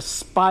which a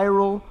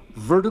spiral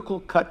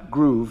vertical cut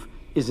groove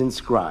is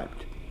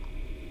inscribed.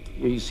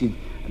 Here you see,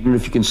 I don't know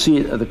if you can see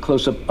it at the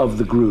close-up of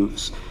the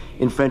grooves.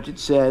 In French it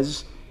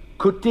says,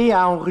 côté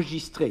à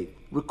enregistrer,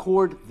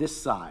 record this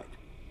side.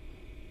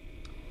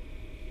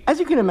 As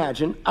you can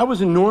imagine, I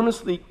was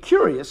enormously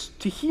curious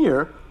to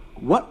hear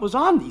what was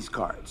on these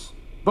cards,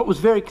 but was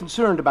very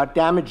concerned about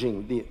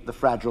damaging the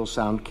fragile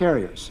sound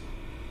carriers.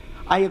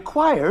 I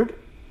acquired,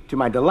 to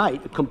my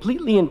delight, a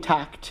completely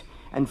intact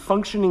and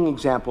functioning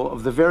example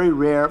of the very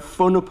rare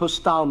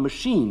phonopostal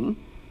machine,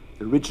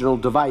 the original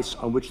device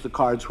on which the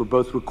cards were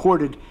both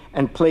recorded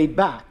and played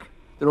back.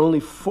 There are only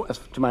four,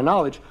 to my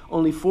knowledge,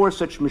 only 4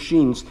 such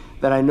machines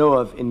that I know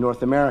of in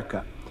North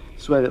America.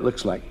 This is what it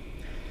looks like.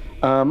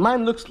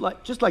 Mine looks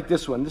like just like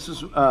this one. This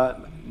is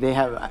they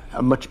have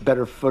a much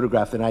better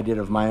photograph than I did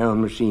of my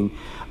own machine.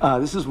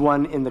 This is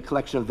one in the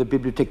collection of the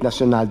Bibliothèque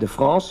Nationale de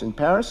France in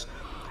Paris.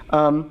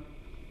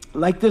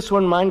 Like this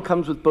one, mine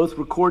comes with both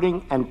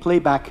recording and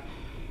playback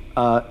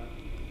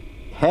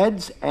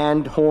heads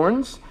and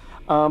horns.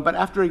 But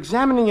after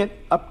examining it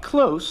up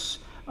close,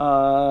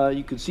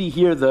 you can see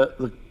here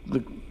the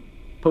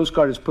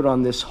postcard is put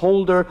on this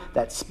holder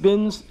that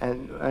spins,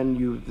 and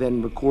you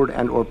then record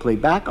and or play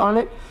back on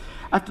it.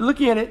 After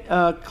looking at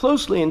it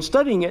closely and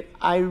studying it,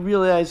 I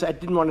realized I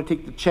didn't want to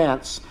take the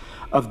chance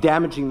of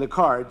damaging the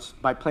cards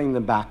by playing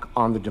them back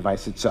on the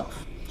device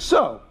itself.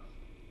 So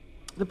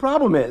the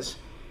problem is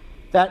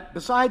that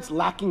besides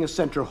lacking a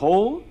center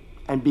hole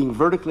and being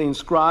vertically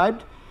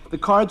inscribed, the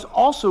cards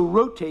also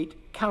rotate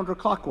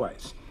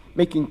counterclockwise,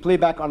 making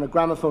playback on a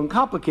gramophone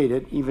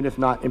complicated, even if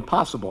not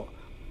impossible,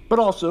 but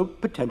also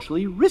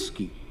potentially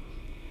risky.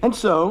 And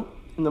so,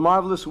 in the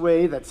marvelous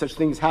way that such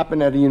things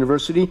happen at a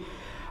university,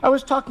 I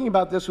was talking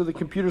about this with a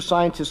computer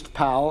scientist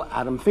pal,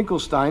 Adam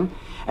Finkelstein,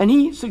 and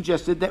he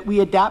suggested that we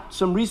adapt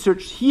some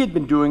research he had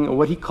been doing on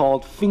what he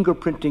called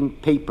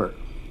fingerprinting paper.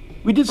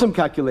 We did some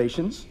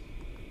calculations.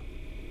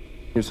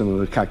 Here's some of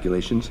the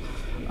calculations.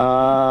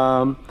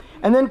 And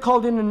then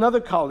called in another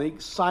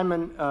colleague,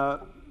 Simon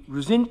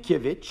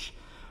Ruzinkiewicz,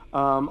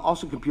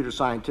 also computer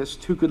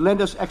scientist, who could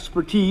lend us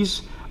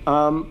expertise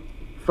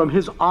from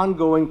his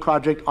ongoing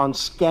project on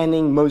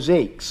scanning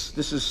mosaics.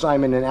 This is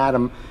Simon and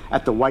Adam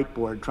at the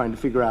whiteboard trying to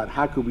figure out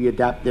how could we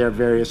adapt their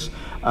various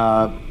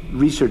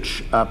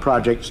research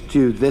projects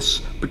to this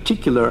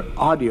particular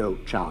audio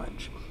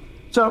challenge.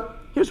 So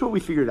here's what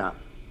we figured out.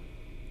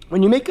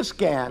 When you make a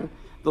scan,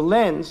 the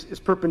lens is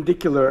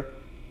perpendicular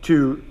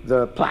to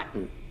the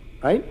platen,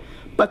 right?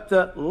 But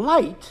the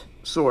light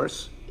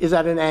source is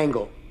at an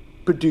angle,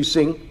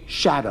 producing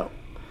shadow.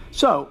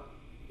 So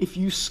if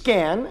you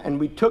scan, and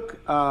we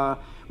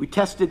We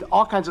tested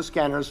all kinds of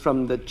scanners,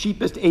 from the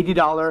cheapest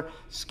 $80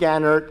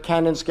 scanner,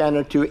 Canon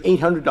scanner, to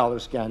 $800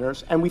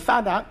 scanners. And we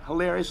found out,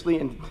 hilariously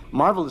and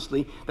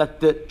marvelously, that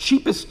the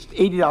cheapest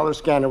 $80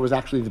 scanner was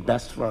actually the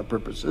best for our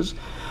purposes.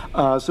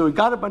 So we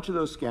got a bunch of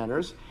those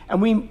scanners.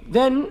 And we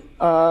then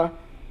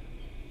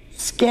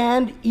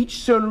scanned each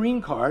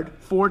sonorine card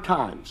 4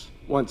 times.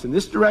 Once in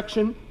this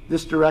direction,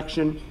 this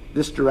direction,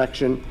 this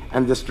direction,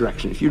 and this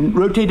direction. If you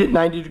rotate it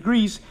 90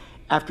 degrees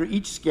after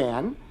each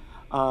scan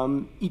at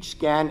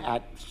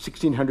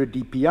 1600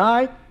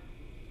 dpi,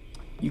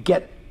 you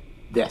get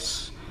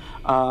this.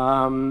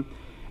 And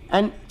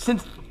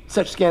since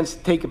such scans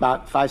take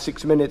about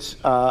 5-6 minutes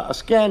a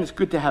scan, it's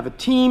good to have a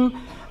team,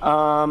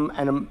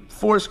 and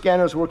 4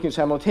 scanners working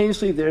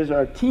simultaneously. There's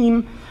our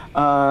team,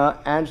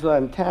 Angela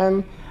and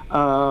Tan.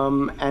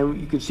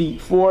 And you can see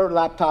 4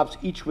 laptops,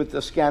 each with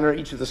a scanner.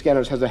 Each of the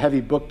scanners has a heavy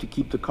book to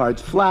keep the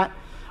cards flat,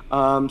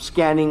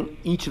 scanning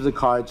each of the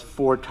cards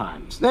 4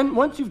 times. Then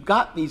once you've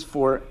got these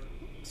 4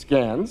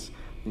 scans,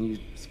 and you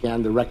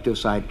scan the recto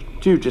side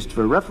too, just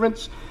for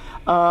reference,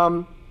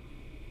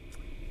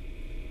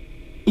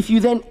 if you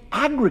then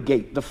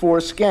aggregate the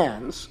 4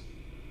 scans,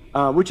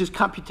 which is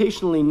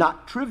computationally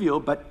not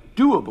trivial but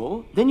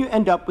doable, then you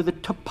end up with a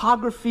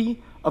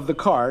topography of the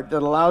card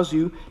that allows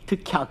you to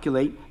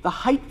calculate the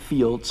height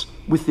fields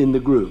within the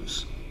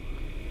grooves.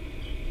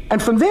 And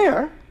from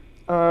there,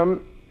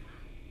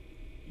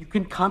 you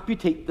can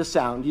computate the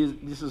sound.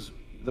 This is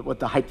what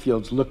the height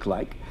fields look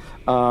like.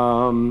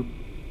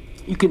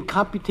 You can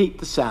computate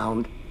the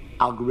sound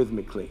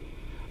algorithmically.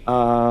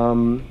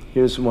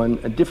 Here's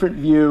a different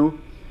view.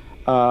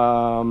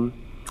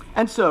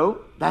 And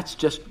so that's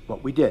just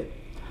what we did.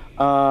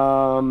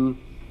 And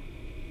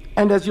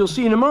as you'll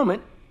see in a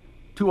moment,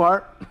 to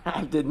our, I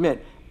have to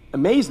admit,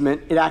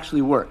 amazement, it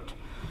actually worked.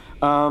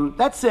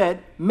 That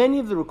said, many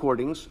of the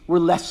recordings were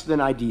less than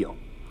ideal,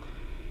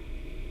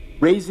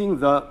 raising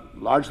the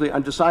largely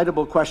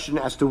undecidable question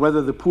as to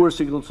whether the poor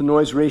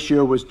signal-to-noise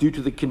ratio was due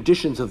to the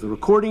conditions of the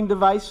recording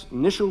device,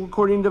 initial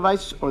recording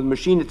device, or the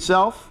machine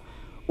itself,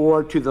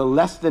 or to the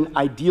less than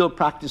ideal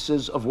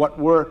practices of what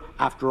were,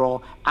 after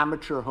all,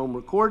 amateur home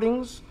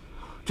recordings,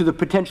 to the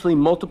potentially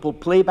multiple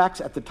playbacks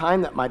at the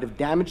time that might have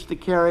damaged the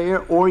carrier,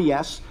 or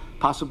yes,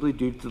 possibly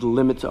due to the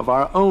limits of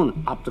our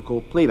own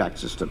optical playback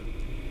system.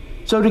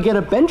 So to get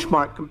a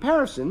benchmark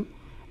comparison,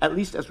 at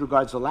least as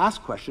regards the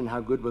last question,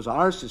 how good was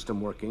our system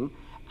working,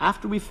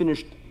 after we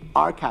finished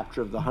our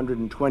capture of the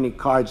 120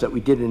 cards that we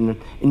did in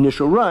an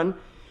initial run,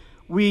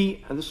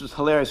 and this was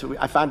hilarious,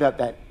 I found out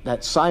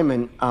that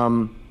Simon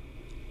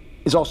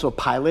is also a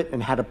pilot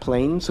and had a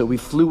plane, so we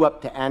flew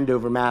up to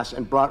Andover, Mass,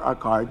 and brought our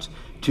cards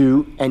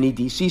to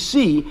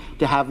NEDCC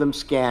to have them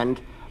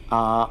scanned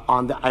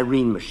on the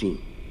Irene machine.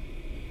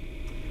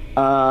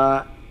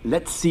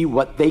 Let's see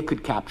what they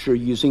could capture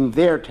using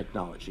their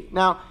technology.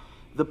 Now,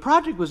 the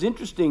project was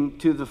interesting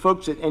to the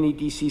folks at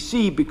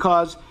NEDCC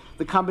because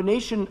the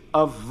combination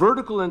of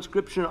vertical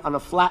inscription on a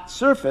flat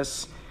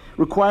surface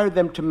required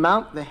them to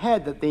mount the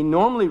head that they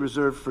normally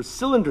reserve for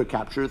cylinder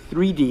capture,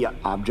 3D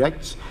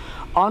objects,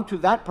 onto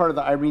that part of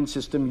the Irene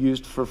system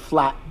used for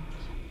flat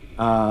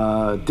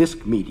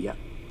disk media.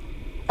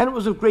 And it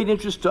was of great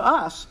interest to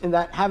us in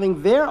that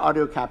having their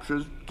audio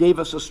captures gave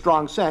us a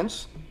strong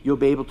sense, you'll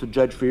be able to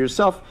judge for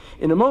yourself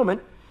in a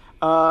moment,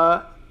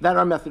 that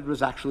our method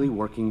was actually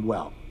working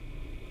well,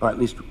 or at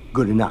least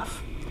good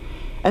enough.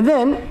 And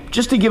then,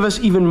 just to give us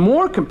even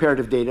more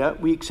comparative data,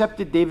 we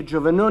accepted David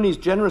Giovannoni's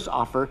generous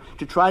offer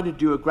to try to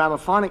do a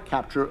gramophonic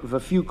capture of a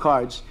few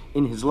cards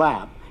in his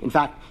lab. In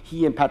fact,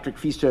 he and Patrick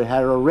Feaster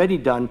had already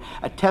done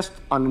a test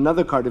on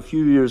another card a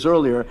few years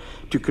earlier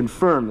to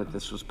confirm that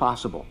this was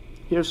possible.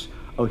 Here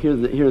are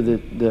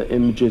the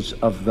images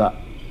of the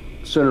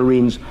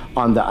sonorines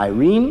on the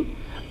Irene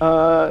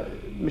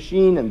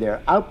machine and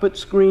their output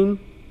screen.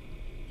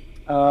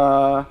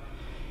 And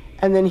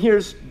then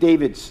here's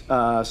David's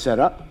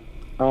setup.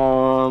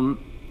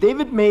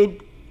 David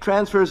made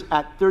transfers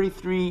at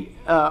 33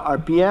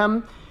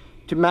 RPM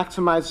to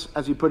maximize,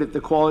 as he put it,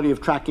 the quality of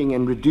tracking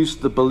and reduce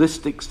the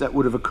ballistics that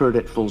would have occurred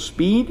at full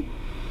speed,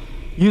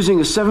 using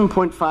a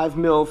 7.5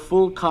 mil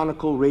full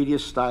conical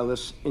radius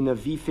stylus in a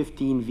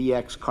V15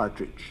 VX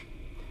cartridge.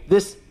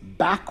 This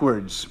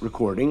backwards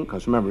recording,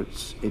 because remember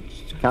it's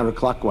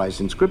counterclockwise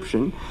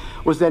inscription,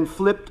 was then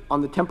flipped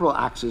on the temporal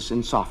axis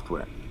in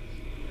software.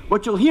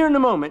 What you'll hear in a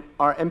moment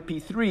are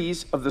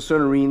MP3s of the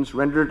sonorines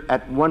rendered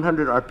at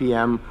 100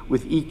 RPM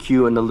with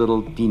EQ and a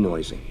little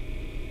denoising.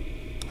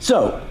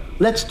 So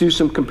let's do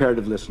some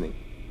comparative listening.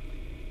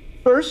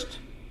 First,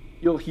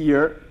 you'll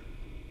hear,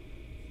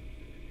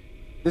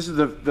 this is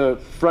the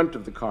front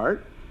of the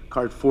card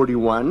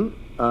 41.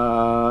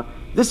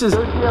 This is...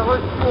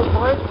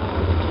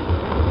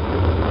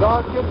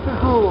 Dans quelques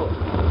jours,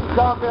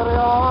 j'enverrai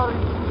à Henri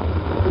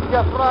le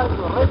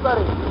diaphragme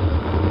réparé.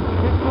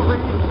 J'ai trouvé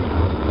ici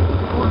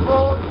tout le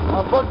monde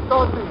en bonne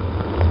santé.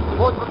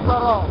 Votre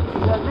parent,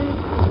 l'ami,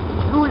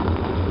 Louis.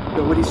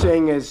 So what he's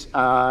saying is,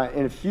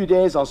 in a few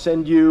days, I'll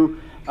send you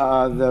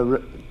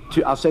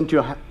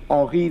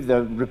Henri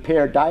the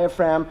repair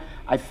diaphragm.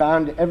 I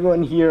found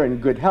everyone here in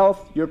good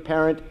health, your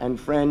parent and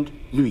friend,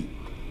 Louis.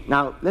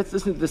 Now, let's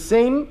listen to the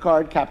same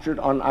card captured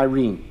on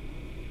Irene.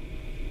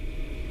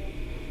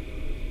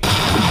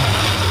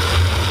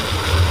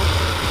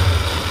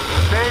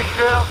 Mes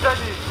chers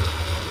amis,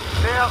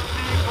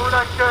 merci pour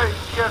l'accueil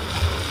que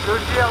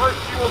j'ai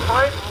reçu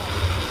auprès.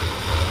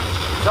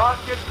 Dans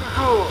quelques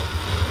jours,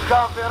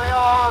 j'enverrai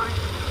à Henri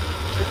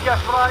le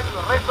diaphragme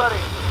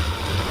réparé.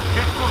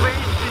 J'ai trouvé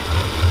ici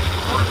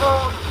tout le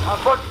monde en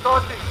bonne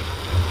santé.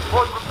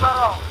 Votre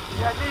parent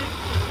et ami,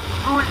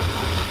 Louis.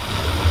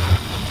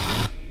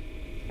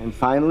 And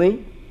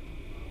finally,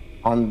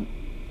 on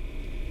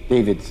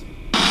David's.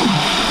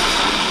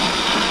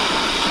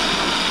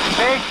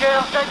 Mes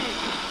chers amis,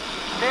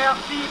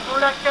 merci pour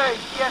l'accueil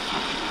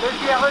que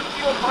j'ai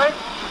reçu auprès.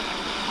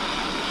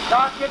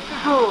 Dans quelques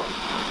jours,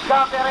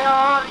 j'enverrai à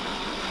Henri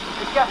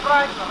le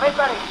diaphragme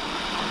réparé.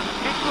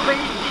 J'ai trouvé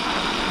ici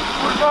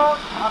tout le monde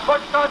en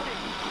bonne santé.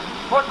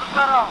 Votre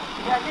parent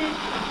et ami,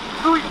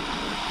 Louis.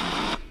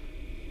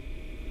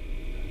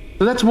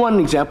 So that's one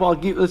example.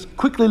 Let's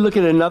quickly look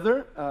at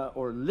another,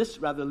 or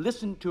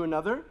listen to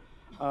another.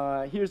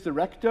 Here's the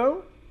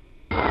recto.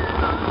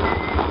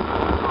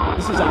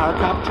 This is our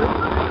capture.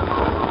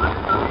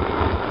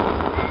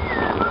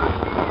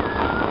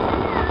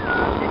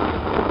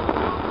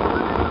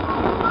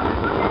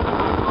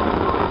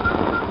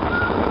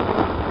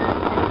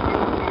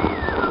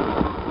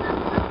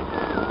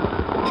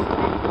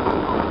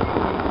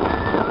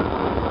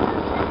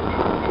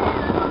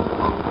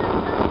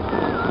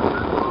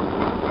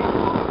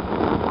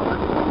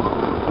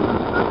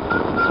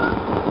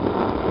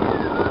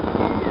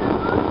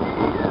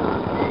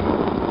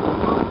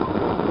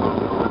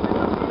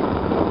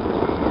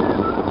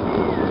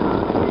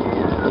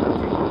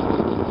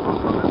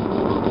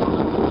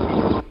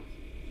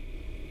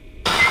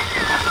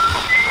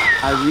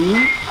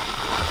 Irene.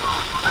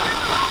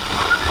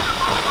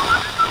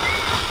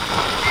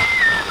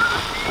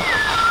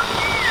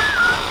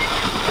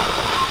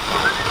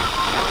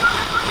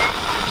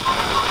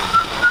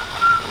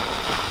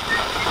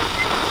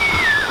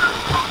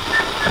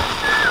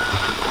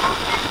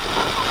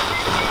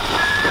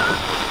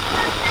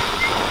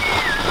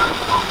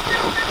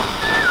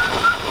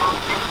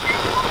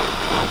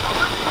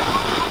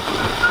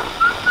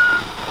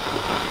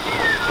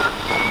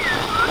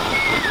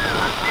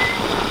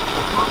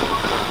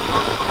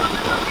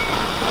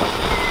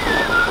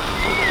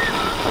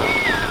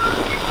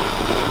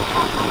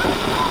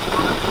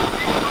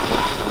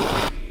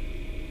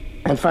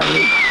 And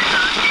finally,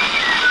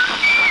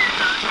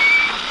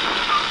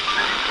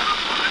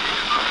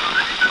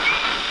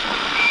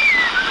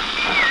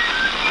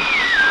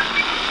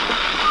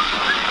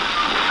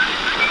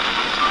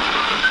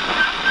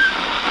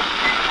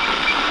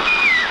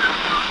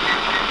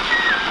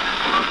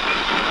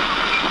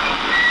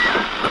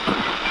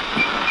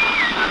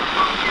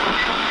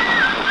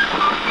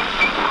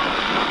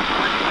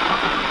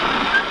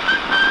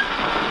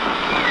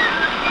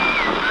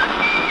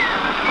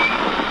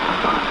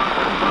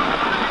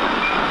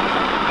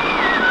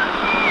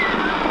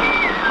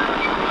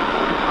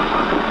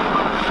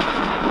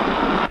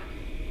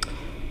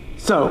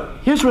 so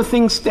here's where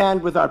things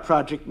stand with our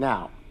project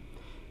now.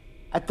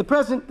 At the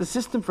present, the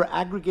system for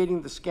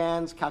aggregating the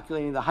scans,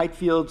 calculating the height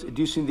fields,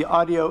 educing the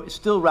audio is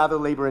still rather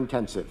labor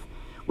intensive.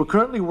 We're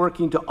currently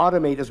working to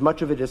automate as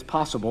much of it as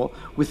possible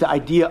with the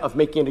idea of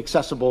making it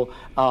accessible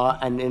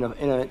and in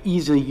an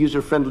easily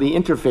user-friendly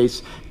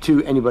interface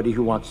to anybody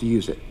who wants to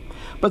use it.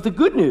 But the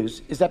good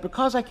news is that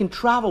because I can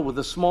travel with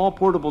a small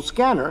portable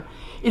scanner,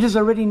 it has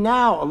already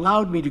now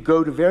allowed me to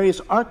go to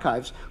various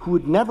archives who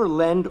would never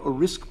lend or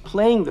risk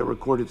playing their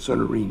recorded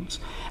sonorines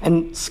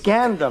and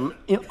scan them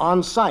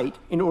on site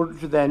in order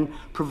to then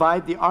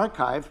provide the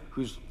archive,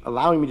 who's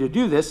allowing me to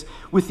do this,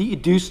 with the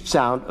educed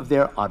sound of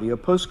their audio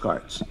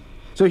postcards.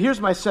 So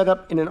here's my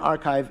setup in an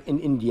archive in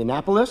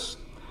Indianapolis.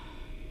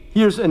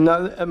 Here's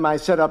my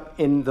setup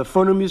in the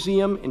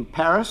Phonomuseum in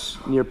Paris,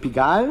 near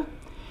Pigalle.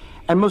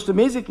 And most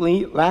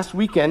amazingly, last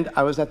weekend,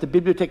 I was at the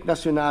Bibliothèque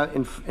Nationale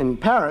in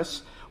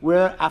Paris,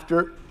 where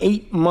after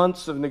 8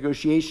 months of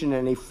negotiation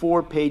and a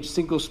 4-page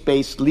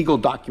single-spaced legal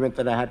document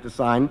that I had to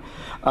sign,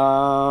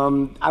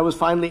 I was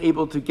finally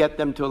able to get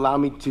them to allow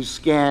me to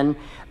scan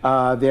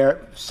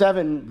their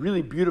 7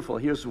 really beautiful,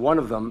 here's one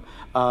of them,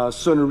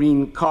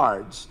 sonorine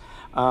cards,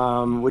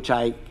 which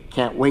I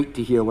can't wait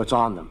to hear what's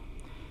on them.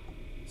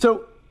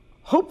 So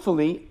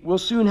hopefully, we'll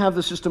soon have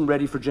the system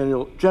ready for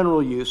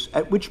general use,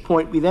 at which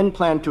point we then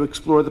plan to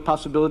explore the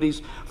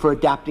possibilities for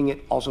adapting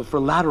it also for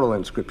lateral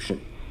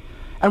inscription.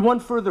 And one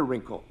further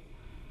wrinkle.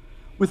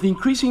 With the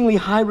increasingly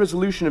high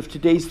resolution of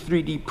today's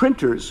 3D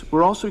printers,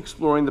 we're also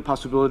exploring the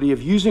possibility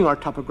of using our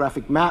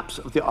topographic maps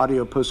of the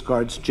audio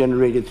postcards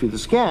generated through the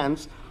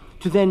scans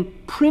to then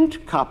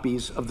print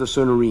copies of the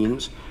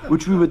sonorines,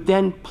 which we would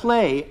then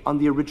play on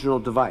the original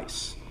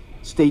device.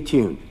 Stay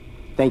tuned.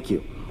 Thank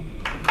you.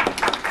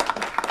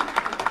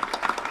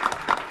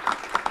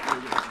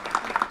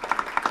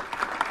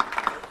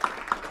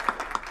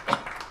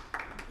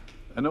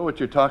 I know what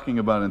you're talking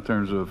about in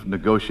terms of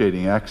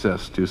negotiating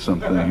access to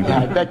something.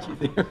 Yeah, I bet you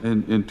do.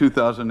 In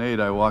 2008,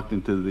 I walked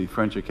into the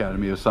French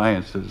Academy of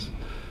Sciences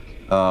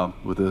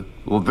with a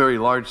very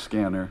large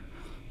scanner,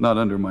 not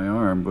under my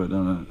arm, but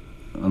on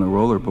a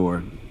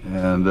rollerboard,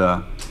 and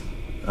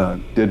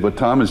did what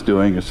Tom is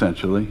doing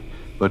essentially,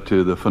 but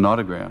to the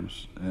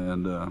phonotagrams,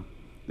 and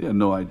they had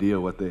no idea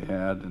what they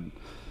had, and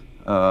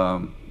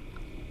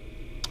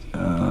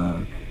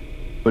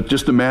but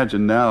just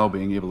imagine now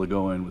being able to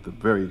go in with a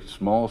very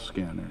small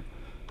scanner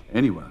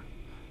anywhere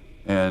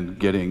and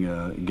getting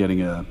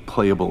a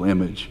playable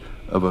image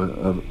of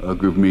a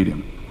groove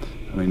medium.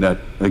 I mean, that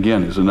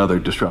again is another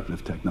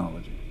disruptive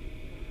technology.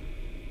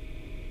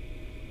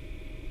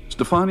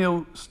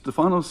 Stefano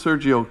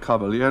Sergio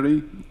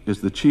Cavaglieri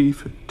is the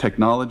Chief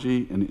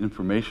Technology and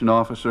Information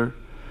Officer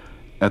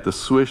at the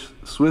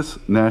Swiss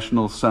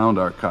National Sound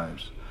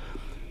Archives,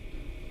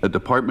 a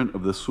department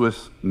of the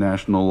Swiss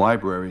National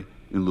Library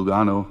in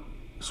Lugano,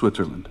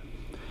 Switzerland.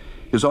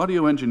 His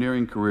audio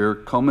engineering career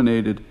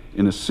culminated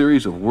in a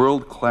series of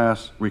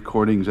world-class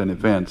recordings and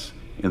events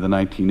in the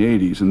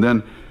 1980s, and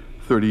then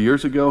 30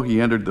 years ago he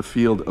entered the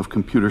field of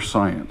computer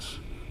science,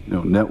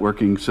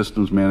 networking,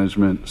 systems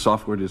management,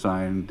 software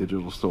design,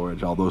 digital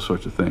storage, all those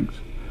sorts of things.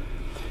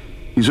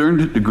 He's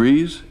earned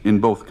degrees in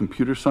both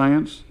computer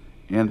science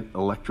and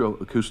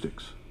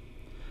electroacoustics.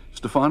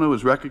 Stefano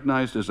is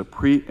recognized as a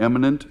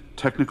preeminent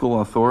technical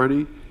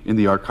authority in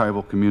the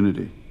archival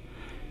community.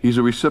 He's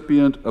a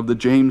recipient of the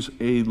James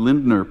A.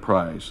 Lindner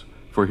Prize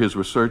for his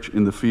research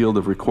in the field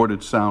of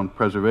recorded sound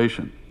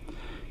preservation.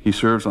 He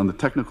serves on the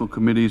technical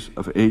committees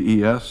of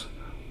AES,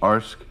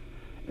 ARSC,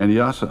 and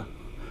IASA.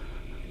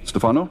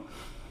 Stefano?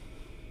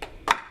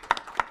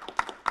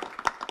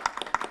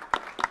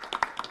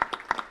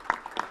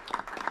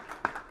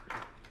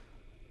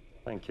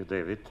 Thank you,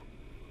 David.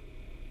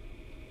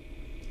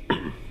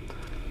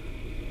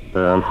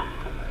 The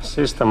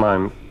system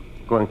I'm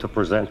going to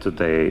present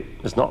today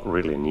is not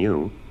really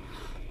new.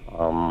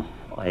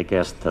 I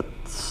guess that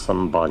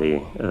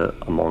somebody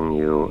among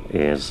you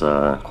is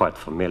quite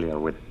familiar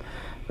with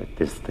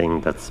this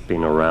thing that's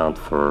been around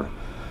for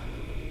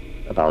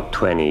about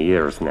 20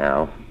 years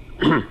now,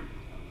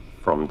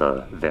 from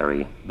the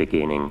very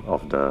beginning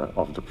of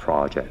the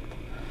project.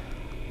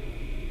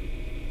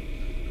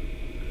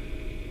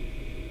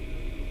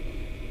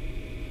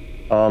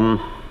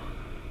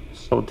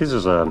 So this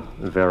is a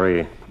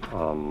very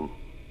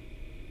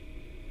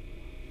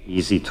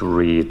easy to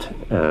read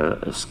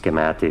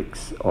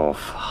schematics of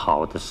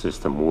how the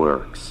system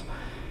works.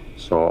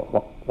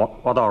 So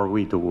what are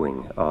we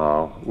doing?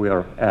 We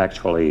are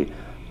actually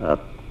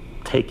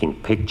taking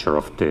picture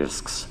of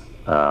disks,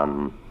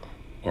 and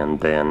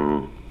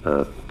then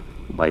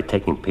by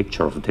taking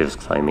picture of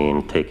disks, I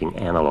mean taking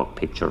analog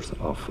pictures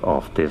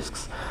of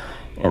disks,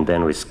 and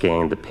then we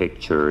scan the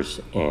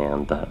pictures,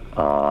 and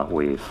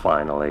we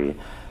finally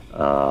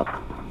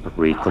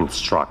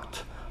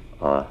reconstruct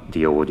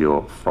the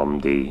audio from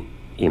the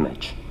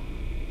image.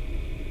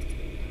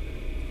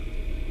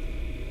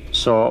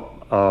 So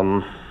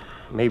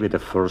maybe the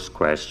first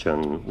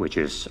question which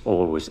is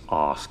always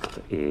asked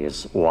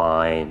is,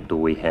 why do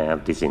we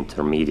have this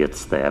intermediate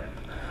step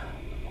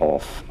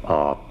of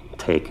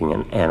taking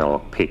an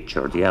analog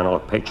picture? The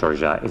analog picture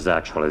is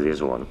actually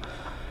this one.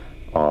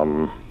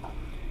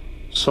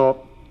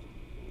 So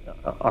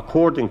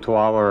according to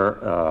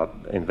our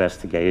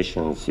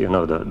investigations,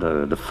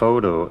 the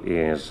photo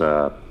is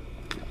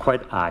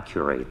quite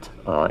accurate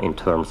in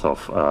terms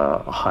of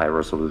a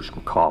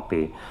high-resolution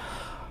copy,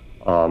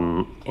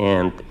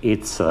 and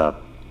it's a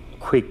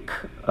quick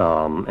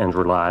and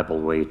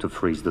reliable way to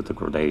freeze the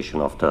degradation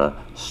of the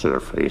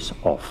surface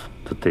of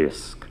the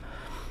disk.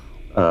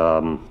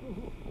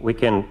 We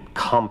can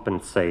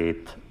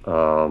compensate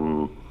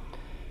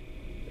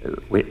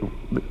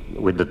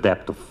with the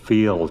depth of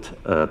field.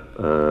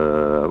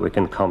 We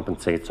can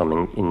compensate some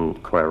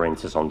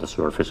incoherences on the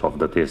surface of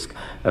the disk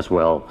as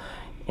well.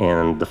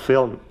 And the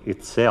film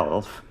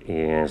itself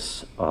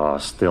is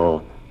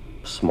still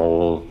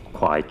small,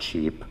 quite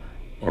cheap,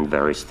 and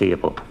very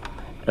stable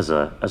as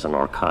an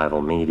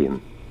archival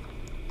medium.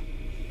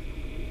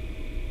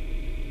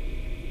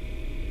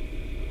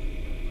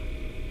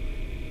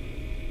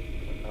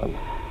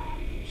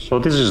 So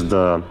this is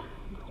the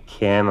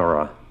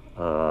camera,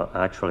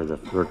 actually the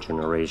third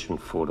generation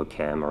photo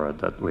camera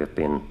that we've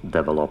been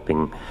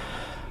developing,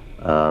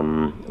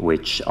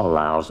 which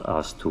allows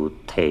us to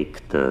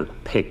take the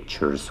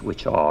pictures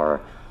which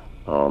are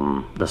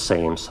the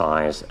same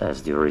size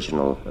as the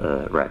original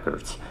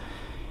records.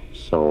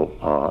 So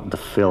the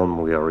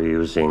film we are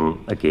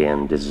using,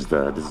 again, this is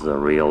the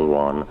real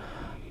one,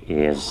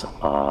 is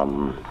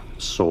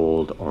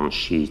sold on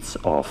sheets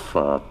of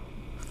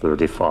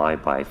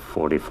 35 by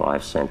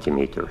 45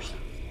 centimeters.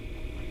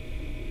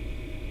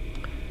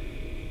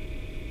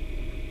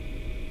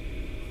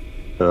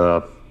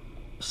 The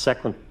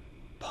second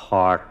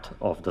part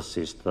of the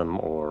system,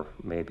 or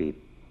maybe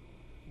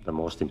the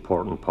most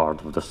important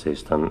part of the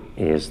system,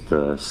 is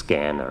the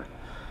scanner.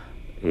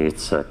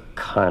 It's a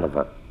kind of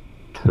a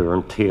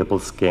turntable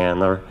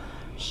scanner,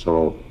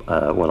 So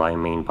what I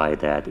mean by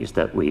that is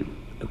that we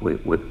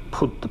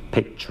put the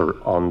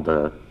picture on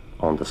the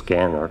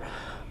scanner,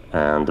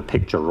 and the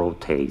picture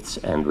rotates,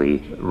 and we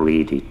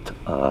read it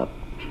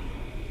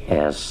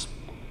as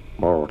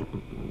more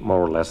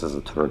or less as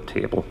a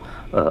turntable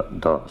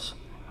does.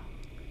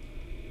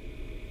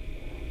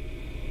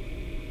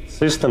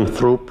 System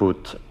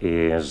throughput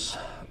is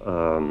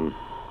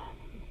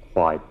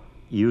quite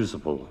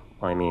usable.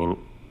 I mean,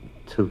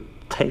 to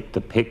take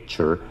the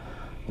picture,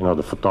 you know,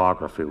 the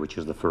photography, which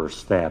is the first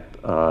step,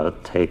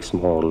 takes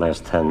more or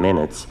less 10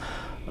 minutes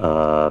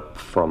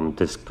from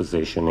disk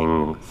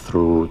positioning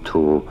through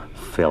to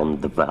film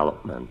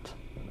development.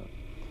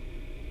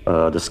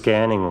 The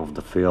scanning of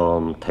the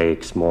film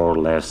takes more or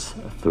less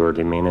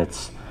 30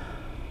 minutes,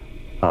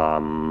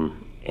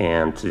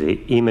 and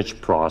the image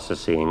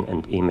processing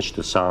and image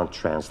to sound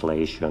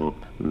translation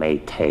may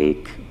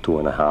take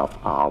 2.5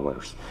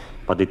 hours.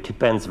 But it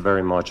depends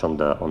very much on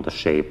the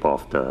shape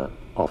of the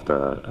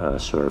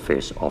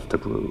surface of the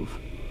groove.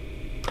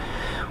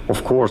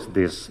 Of course,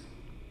 these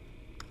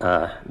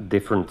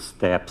different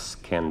steps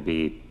can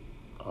be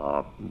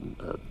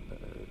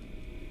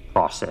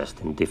processed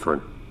in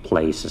different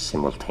places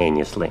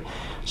simultaneously.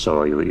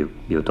 So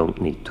you don't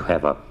need to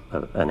have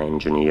an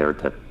engineer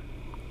that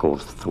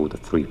goes through the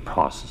 3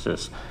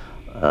 processes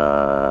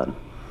all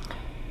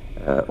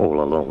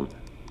alone.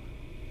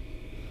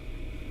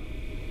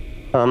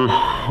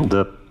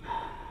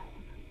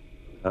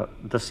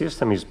 The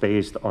system is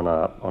based on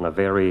a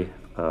very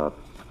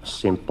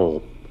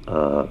simple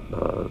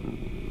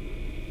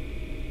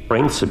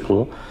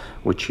principle,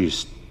 which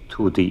is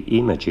 2D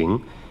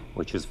imaging,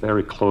 which is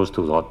very close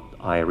to what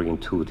IRINE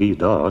 2D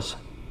does.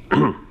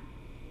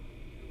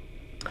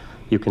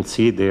 You can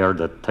see there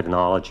that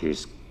technology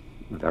is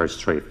very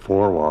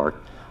straightforward.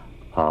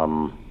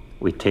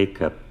 We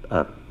take a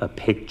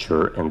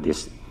picture, and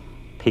this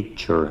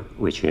picture,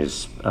 which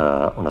is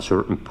on a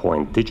certain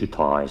point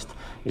digitized,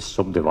 is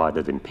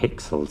subdivided in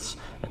pixels,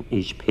 and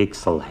each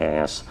pixel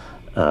has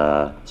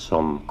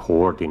some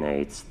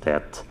coordinates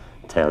that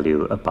tell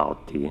you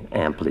about the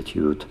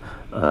amplitude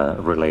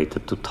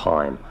related to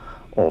time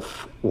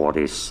of what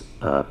is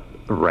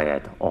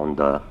read on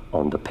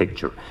the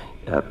picture.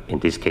 In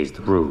this case,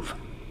 the groove.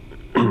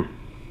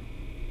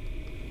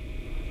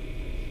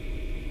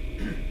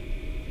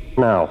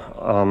 Now,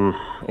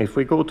 if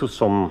we go to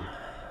some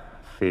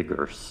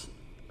figures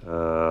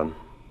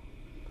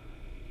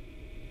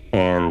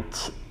and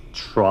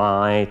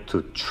try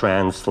to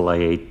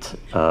translate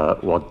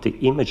what the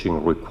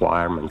imaging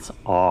requirements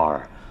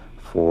are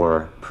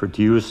for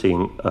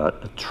producing a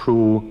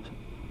true,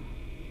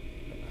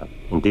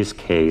 in this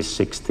case,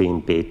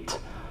 16-bit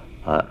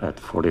at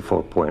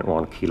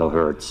 44.1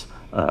 kilohertz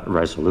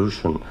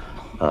resolution,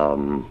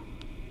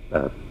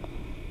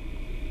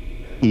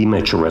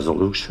 image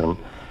resolution,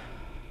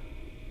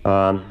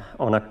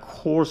 on a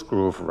coarse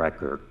groove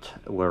record,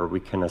 where we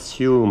can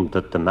assume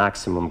that the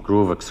maximum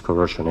groove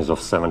excursion is of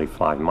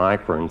 75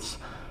 microns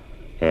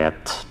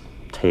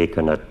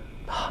taken at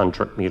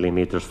 100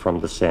 millimeters from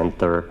the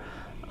center,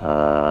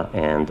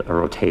 and a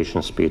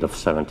rotation speed of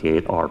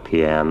 78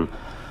 RPM,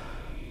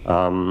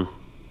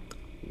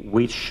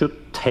 we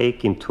should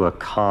take into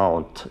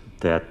account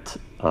that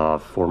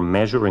for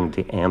measuring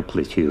the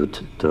amplitude,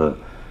 the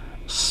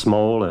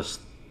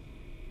smallest,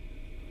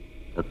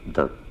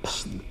 the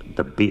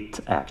bit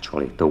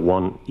actually,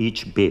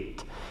 each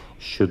bit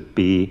should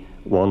be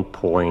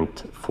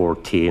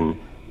 1.14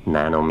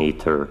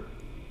 nanometer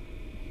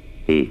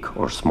big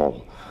or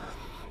small.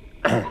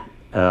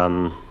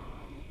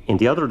 In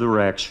the other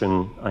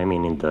direction, I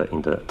mean in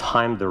the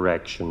time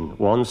direction,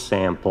 one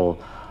sample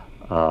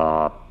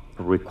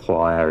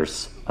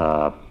requires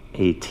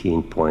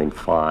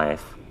 18.5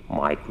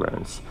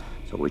 microns,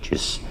 so which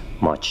is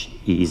much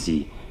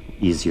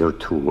easier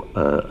to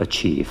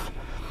achieve.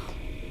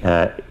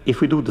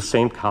 If we do the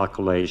same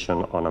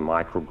calculation on a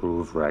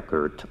microgroove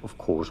record, of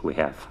course we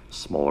have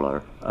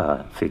smaller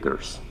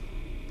figures.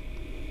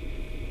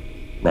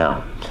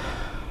 Now,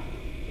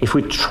 if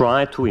we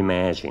try to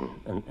imagine,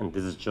 and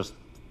this is just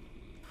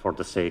for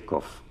the sake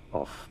of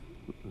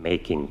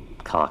making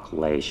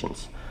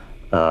calculations,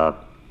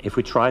 if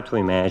we try to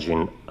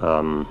imagine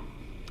to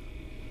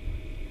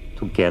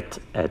get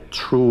a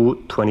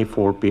true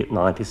 24-bit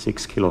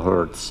 96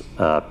 kilohertz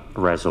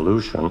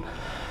resolution,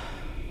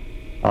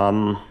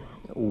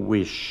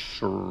 we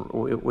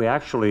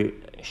actually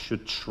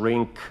should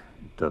shrink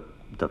the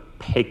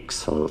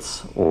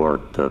pixels or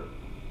the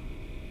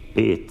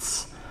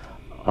bits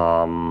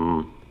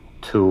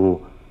to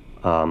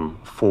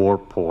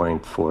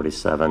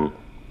 4.47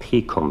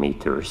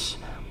 picometers,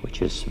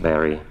 which is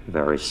very,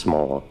 very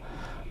small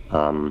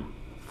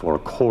for a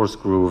coarse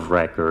groove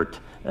record,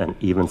 and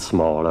even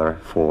smaller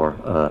for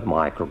a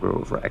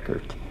microgroove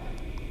record.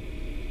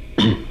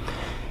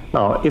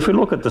 Now, if we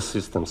look at the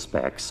system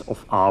specs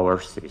of our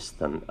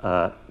system,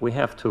 we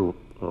have to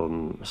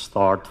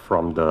start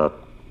from the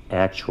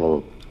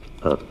actual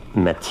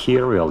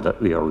material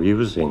that we are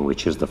using,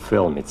 which is the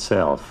film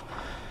itself.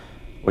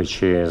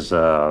 which is,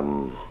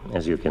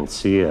 as you can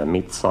see, a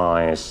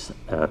mid-size,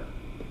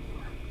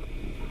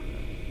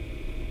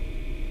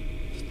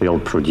 still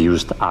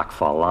produced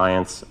Aqua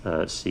Alliance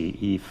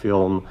CE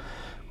film,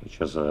 which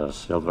has a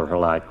silver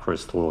halide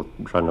crystal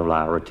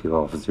granularity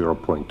of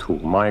 0.2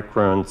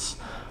 microns,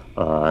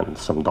 and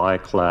some dye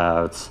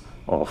clouds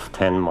of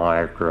 10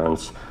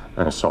 microns,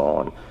 and so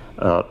on.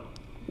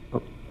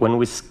 When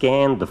we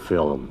scan the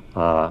film,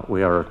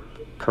 we are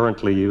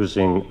currently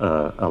using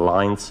a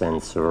line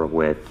sensor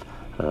with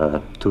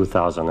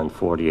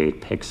 2048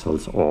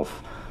 pixels of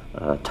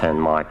 10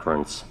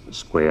 microns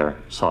square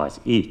size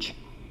each.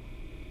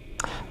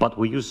 But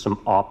we use some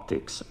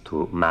optics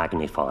to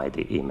magnify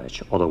the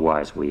image.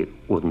 Otherwise, we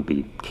wouldn't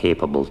be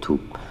capable to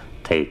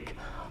take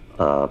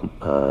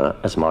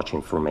as much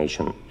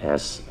information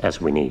as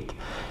we need.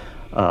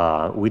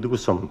 We do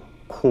some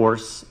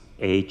coarse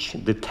edge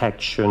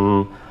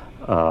detection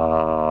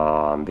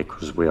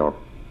because we are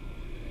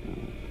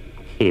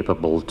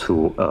capable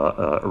to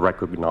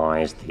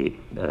recognize the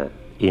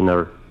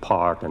inner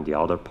part and the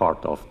outer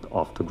part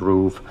of the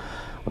groove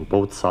on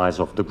both sides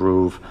of the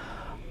groove.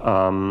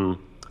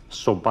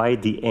 So by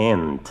the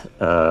end,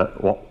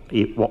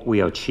 what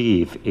we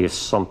achieve is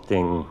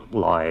something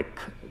like,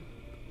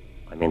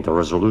 the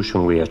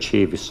resolution we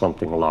achieve is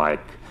something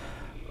like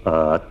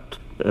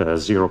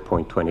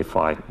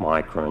 0.25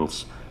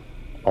 microns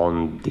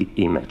on the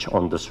image,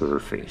 on the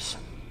surface,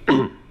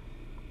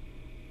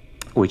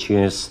 which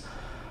is,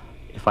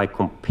 if I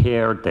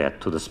compare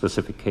that to the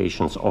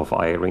specifications of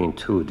IRINE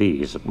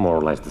 2D, is more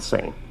or less the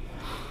same.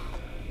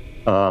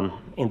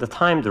 In the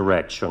time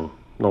direction,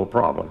 no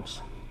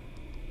problems.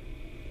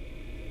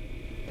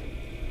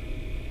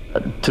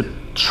 To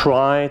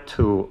try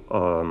to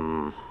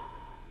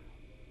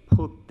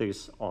put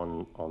this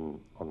on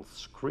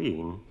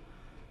screen,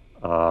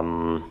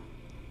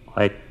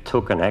 I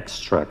took an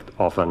extract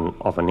of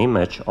an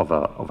image, of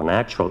an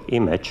actual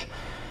image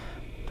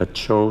that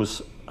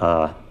shows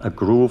a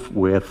groove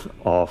width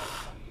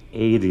of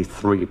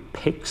 83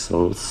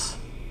 pixels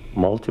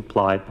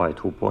multiplied by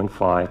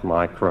 2.5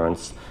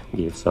 microns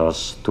gives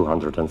us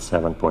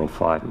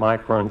 207.5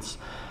 microns,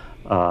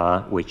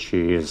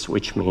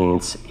 which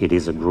means it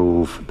is a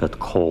groove that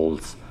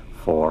calls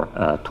for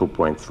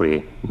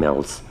 2.3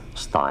 mils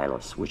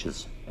stylus, which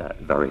is a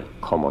very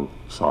common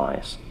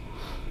size.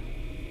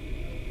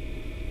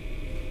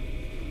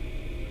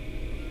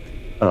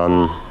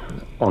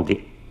 On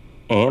the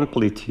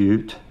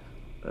amplitude,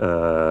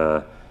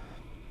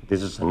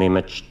 this is an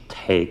image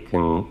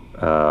taken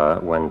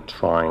when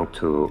trying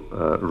to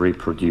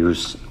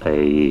reproduce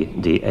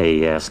the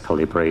AES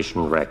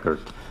calibration record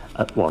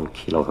at 1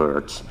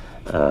 kilohertz,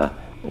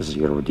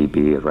 0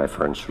 dB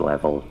reference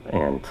level,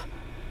 and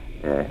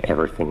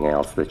everything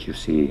else that you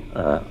see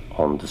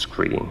on the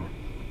screen.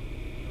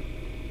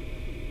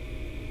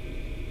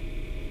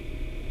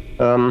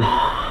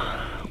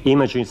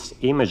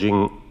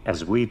 Imaging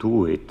as we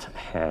do it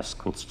has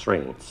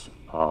constraints.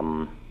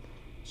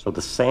 So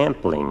the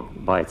sampling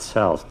by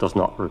itself does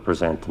not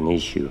represent an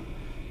issue.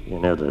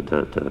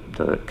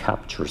 The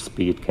capture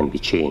speed can be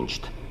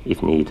changed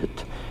if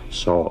needed.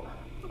 So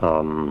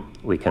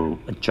we can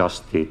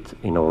adjust it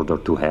in order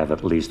to have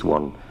at least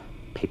 1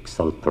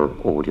 pixel per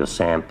audio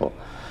sample.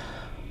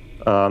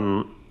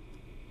 The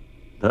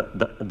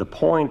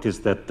point is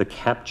that the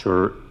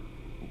capture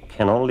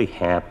can only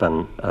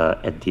happen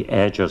at the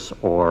edges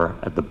or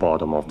at the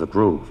bottom of the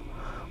groove,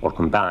 or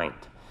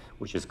combined,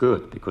 which is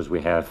good because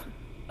we have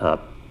on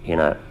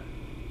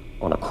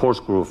a coarse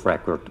groove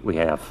record we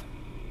have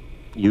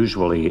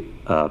usually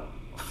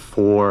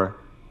 4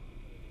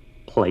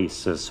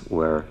 places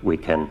where we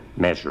can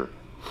measure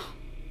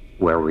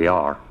where we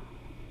are.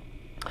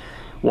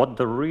 What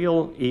the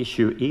real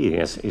issue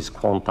is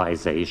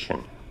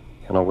quantization.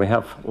 We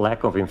have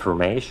lack of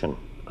information,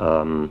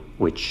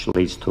 which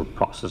leads to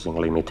processing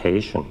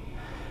limitation,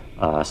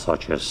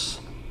 such as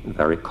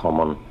very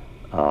common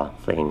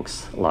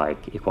things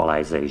like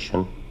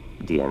equalization,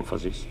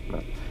 de-emphasis,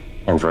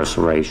 and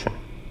restoration.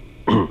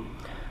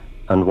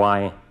 And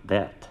why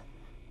that?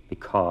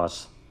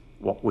 Because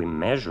what we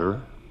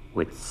measure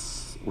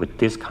with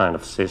this kind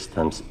of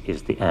systems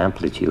is the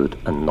amplitude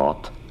and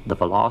not the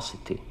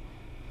velocity,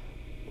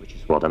 which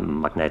is what a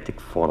magnetic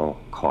phono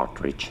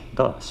cartridge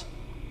does.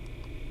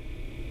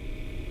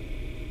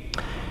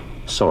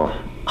 So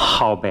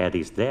how bad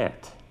is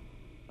that?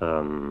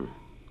 You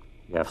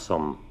have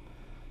some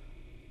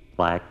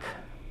black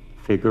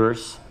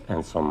figures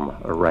and some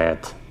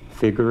red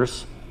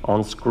figures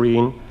on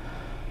screen.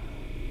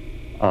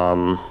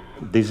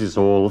 This is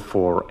all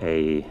for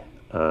a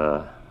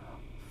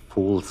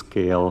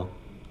full-scale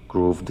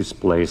groove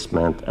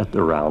displacement at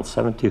around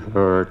 70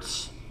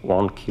 hertz,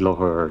 1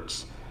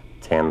 kilohertz,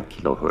 10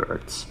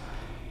 kilohertz.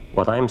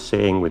 What I'm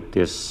saying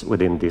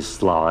within this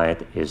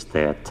slide is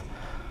that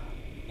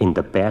in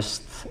the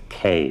best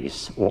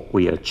case, what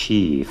we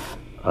achieve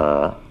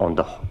on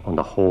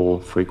the whole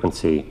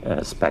frequency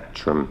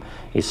spectrum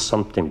is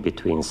something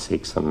between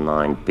 6 and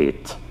 9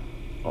 bit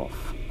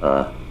of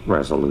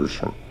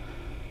resolution.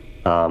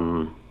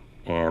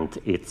 and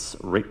it's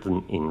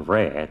written in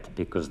red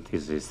because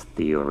this is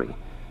theory.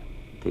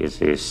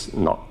 This is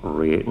not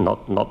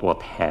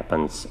what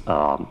happens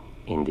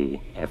in the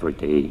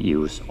everyday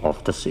use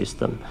of the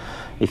system.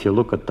 If you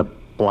look at the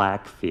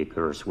black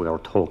figures, we are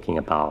talking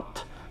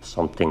about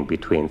something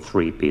between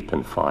 3-bit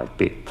and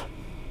 5-bit.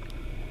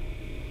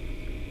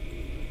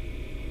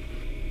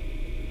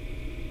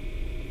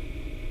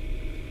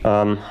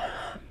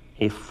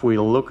 If we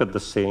look at the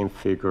same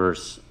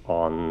figures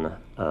on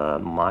a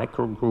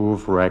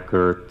microgroove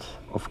record,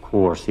 of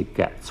course it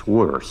gets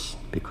worse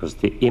because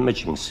the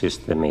imaging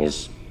system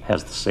has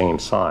the same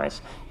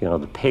size. You know,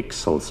 the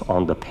pixels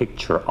on the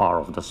picture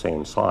are of the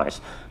same size,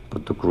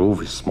 but the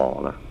groove is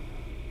smaller.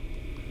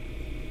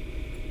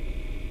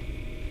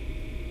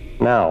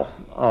 Now,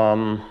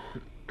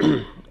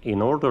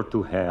 in order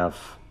to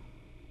have,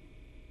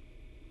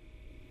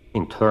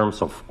 in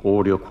terms of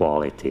audio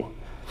quality,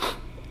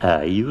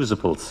 a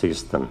usable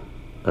system,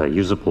 a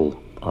usable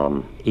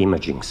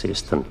imaging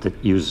system that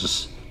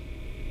uses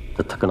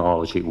the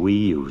technology we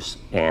use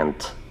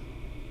and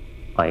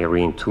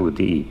IRINE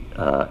 2D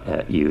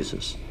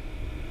uses.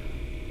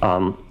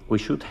 We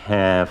should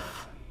have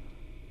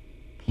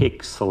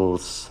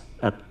pixels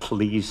at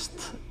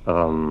least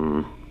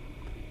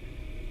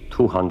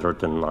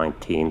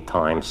 219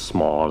 times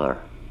smaller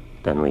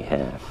than we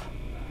have.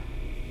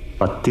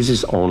 But this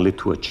is only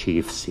to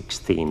achieve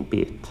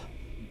 16-bit,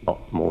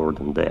 not more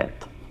than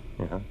that.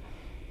 Yeah.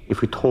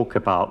 If we talk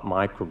about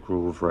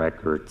microgroove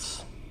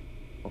records,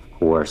 of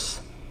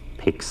course,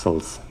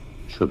 pixels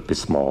should be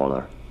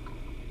smaller.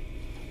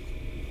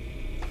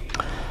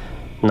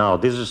 Now,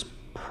 this is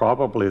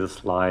probably the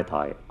slide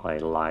I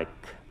like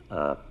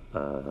the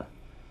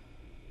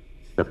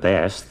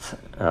best.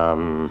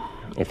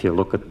 If you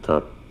look at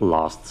the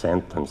last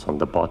sentence on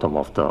the bottom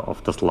of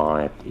the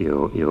slide,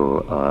 you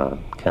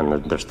can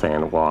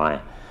understand why.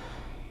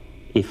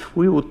 If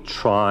we would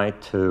try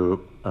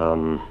to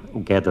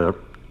get a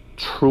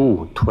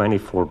true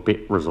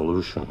 24-bit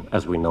resolution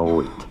as we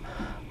know it,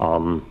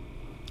 on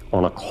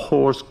a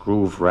coarse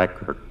groove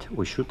record,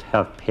 we should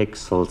have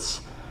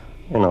pixels,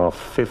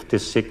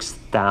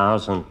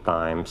 56,000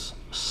 times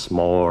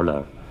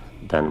smaller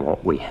than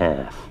what we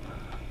have.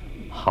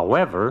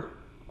 However,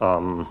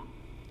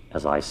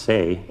 as I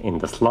say in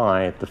the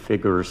slide, the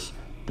figures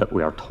that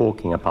we are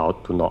talking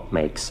about do not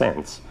make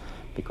sense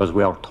because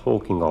we are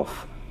talking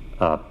of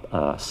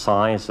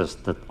sizes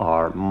that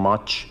are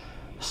much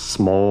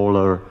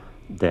smaller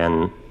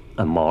than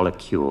a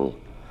molecule,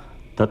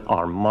 that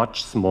are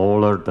much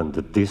smaller than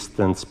the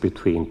distance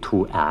between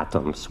two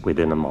atoms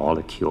within a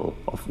molecule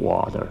of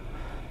water.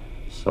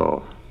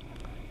 So,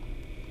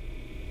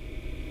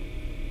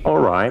 all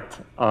right,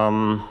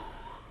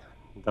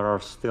 there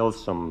are still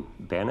some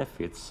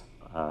benefits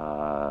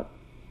of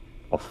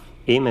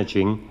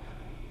imaging,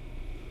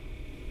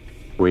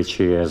 which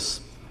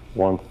is,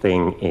 one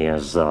thing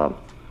is, of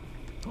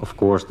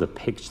course, the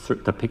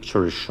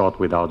picture is shot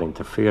without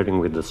interfering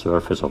with the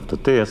surface of the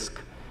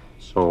disk,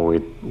 so we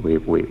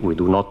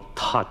do not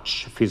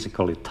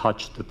physically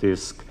touch the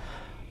disk.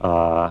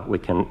 We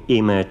can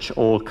image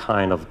all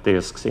kind of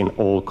disks in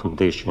all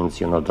conditions,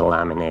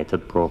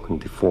 delaminated, broken,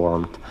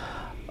 deformed.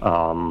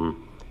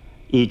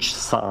 Each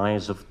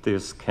size of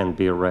disk can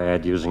be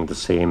read using the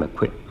same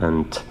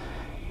equipment,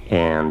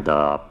 and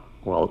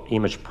well,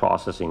 image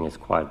processing is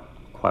quite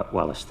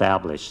well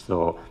established.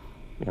 So,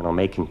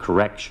 making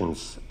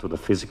corrections to the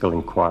physical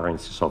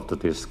invariances of the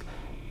disk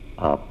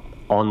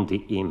on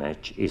the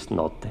image is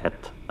not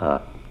that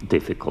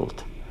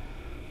difficult.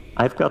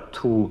 I've got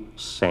two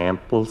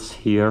samples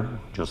here,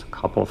 just a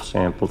couple of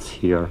samples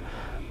here.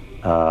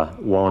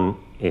 One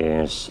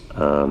is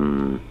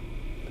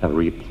a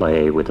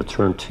replay with a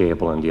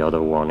turntable, and the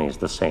other one is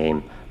the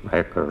same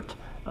record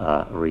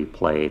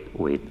replayed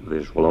with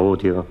visual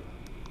audio.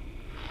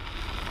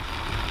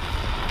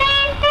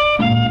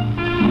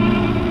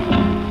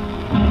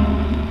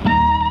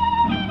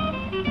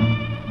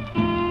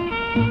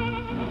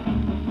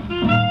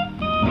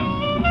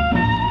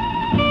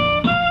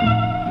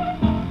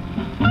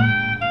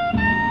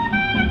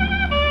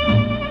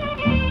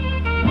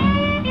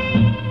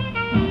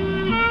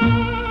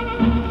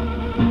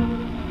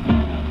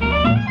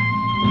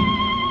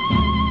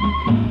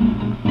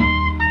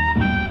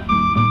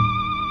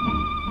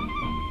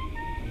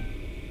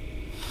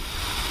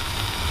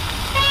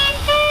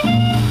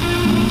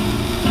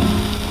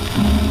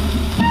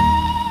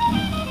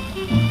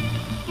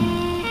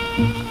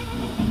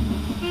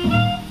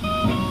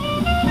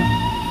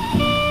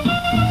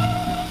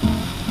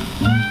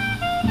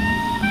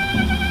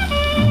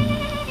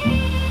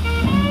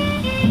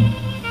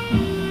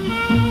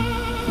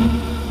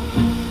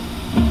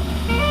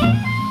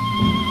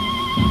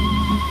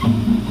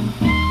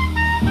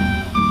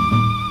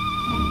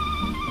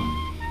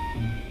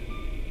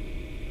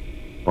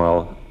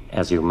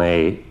 As you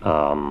may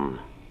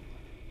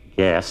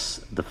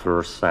guess, the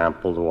first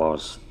sample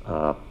was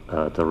the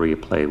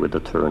replay with the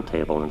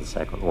turntable, and the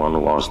second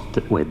one was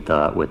with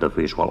the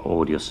visual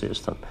audio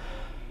system.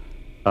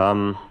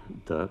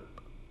 The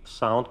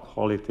sound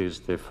quality is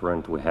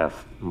different. We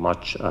have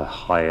much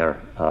higher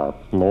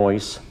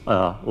noise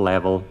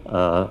level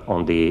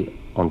on the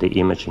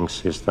imaging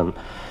system.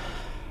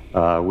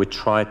 We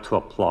tried to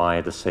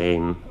apply the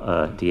same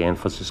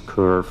de-emphasis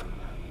curve.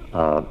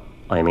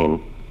 I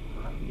mean,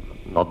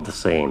 not the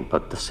same,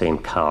 but the same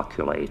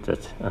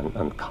calculated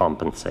and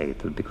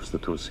compensated, because the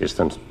two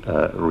systems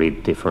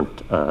read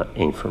different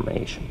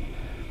information.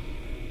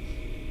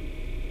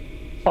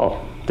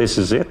 Oh, this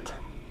is it.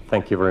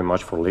 Thank you very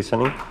much for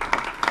listening.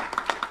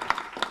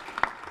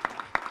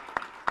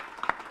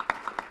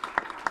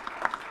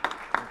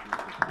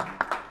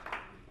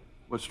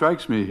 What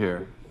strikes me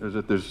here is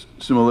that there's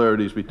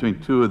similarities between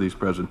two of these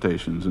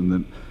presentations, and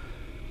that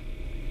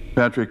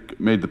Patrick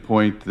made the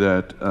point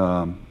that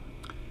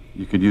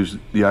you could use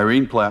the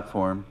IRENE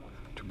platform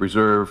to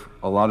preserve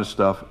a lot of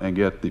stuff and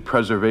get the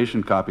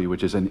preservation copy,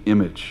 which is an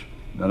image,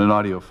 not an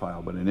audio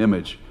file, but an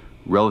image,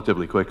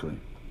 relatively quickly.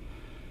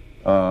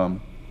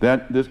 Can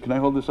I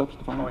hold this up,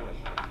 Stefano? Oh, yes.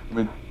 I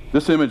mean,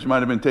 this image might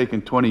have been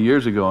taken 20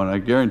 years ago, and I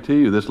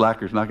guarantee you this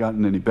lacquer's not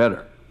gotten any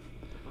better.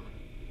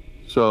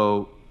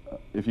 So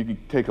if you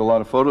could take a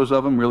lot of photos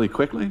of them really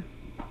quickly,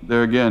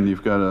 there again,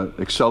 you've got an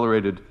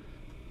accelerated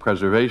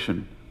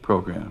preservation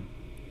program.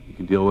 You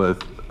can deal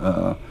with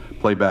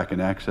playback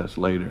and access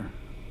later.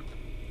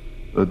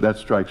 But that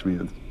strikes me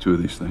as two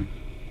of these things.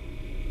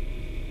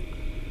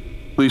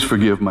 Please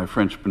forgive my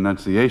French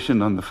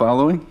pronunciation on the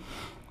following,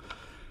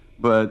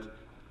 but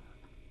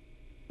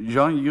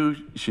Jean-Hughes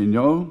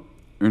Chenot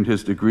earned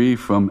his degree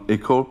from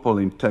École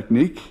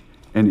Polytechnique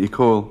and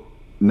École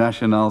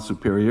Nationale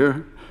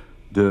Supérieure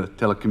de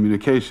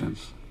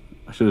Telecommunications.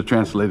 I should have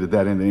translated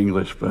that into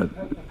English, but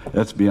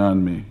that's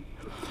beyond me.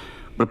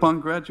 But upon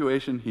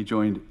graduation, he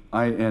joined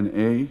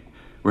INA,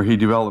 where he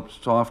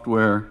developed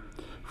software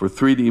for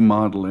 3D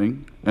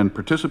modeling and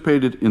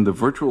participated in the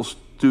Virtual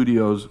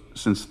Studio's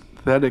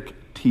Synthetic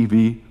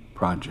TV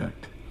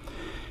project.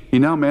 He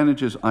now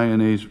manages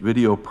INA's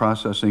video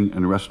processing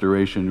and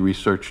restoration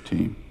research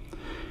team.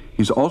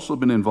 He's also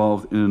been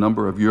involved in a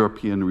number of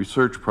European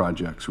research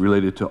projects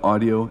related to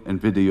audio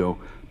and video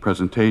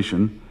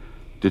presentation,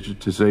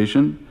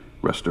 digitization,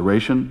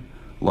 restoration,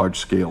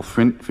 large-scale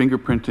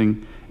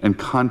fingerprinting, and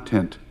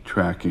content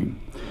tracking.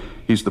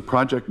 He's the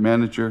project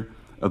manager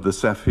of the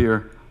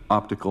Saphir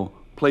Optical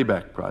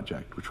Playback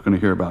Project, which we're going to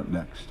hear about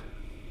next.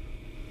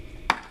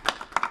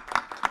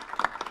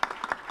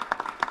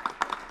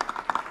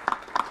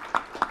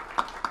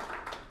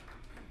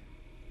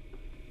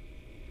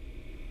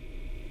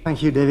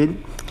 Thank you,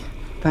 David.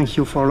 Thank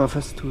you for all of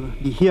us to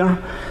be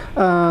here.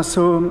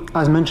 So,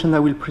 as mentioned, I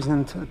will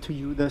present to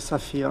you the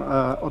Saphir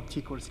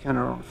optical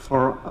scanner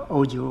for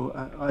audio,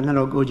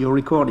 analog audio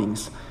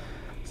recordings.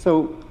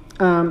 So,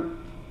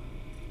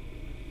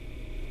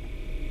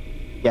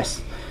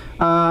 yes.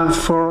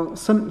 For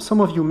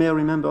some of you may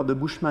remember the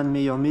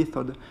Bushman-Meyer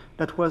method.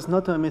 That was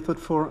not a method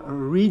for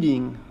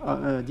reading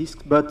a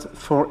disc, but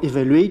for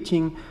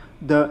evaluating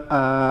the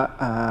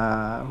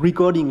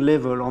recording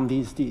level on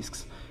these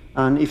discs.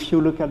 And if you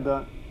look at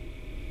the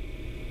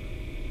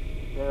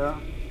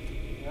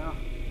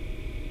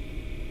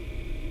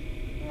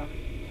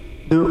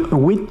the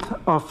width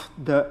of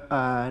the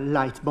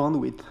light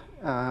bandwidth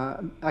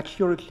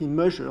accurately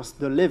measures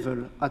the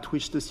level at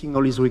which the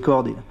signal is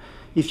recorded.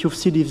 If you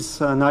see these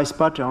nice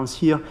patterns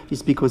here,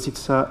 it's because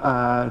it's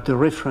the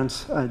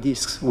reference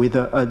disks with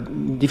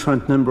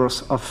different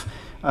numbers of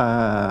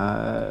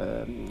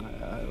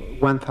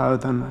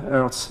 1000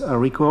 Hertz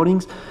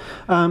recordings.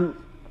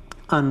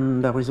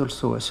 And there is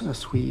also a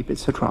sweep,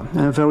 etc.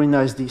 Very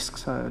nice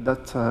discs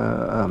that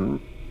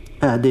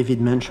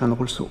David mentioned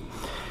also.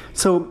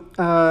 So,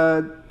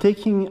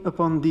 taking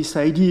upon this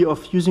idea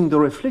of using the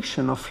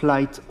reflection of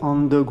light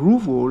on the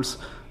groove walls,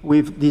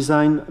 we've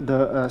designed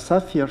the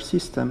Saphir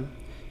system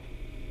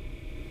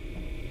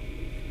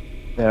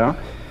there.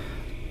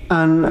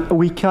 And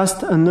we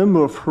cast a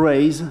number of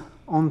rays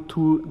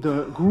onto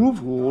the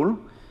groove wall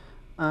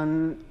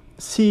and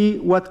see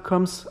what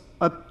comes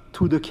up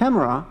to the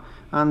camera.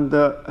 And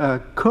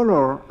the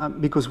color,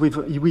 because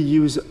we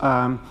use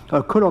a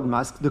colored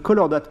mask, the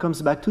color that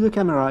comes back to the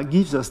camera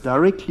gives us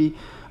directly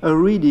a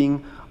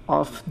reading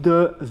of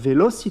the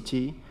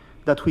velocity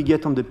that we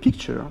get on the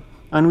picture.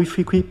 And if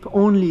we keep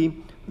only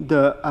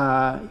the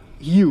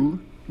hue,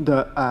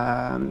 the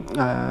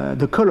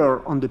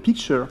color on the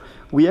picture,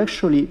 we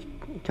actually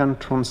can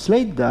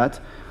translate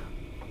that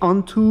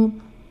onto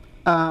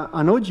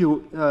an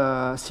audio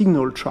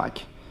signal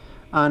track.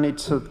 And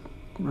it's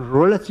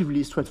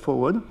relatively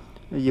straightforward.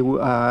 You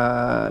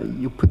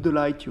put the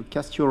light, you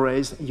cast your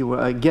rays, you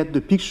get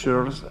the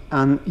pictures,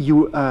 and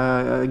you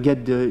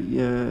get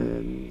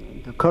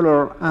the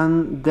color,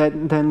 and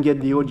then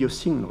get the audio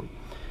signal.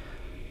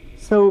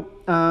 So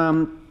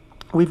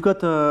we've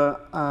got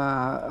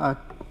a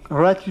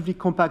relatively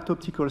compact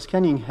optical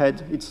scanning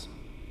head. It's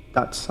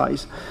that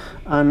size,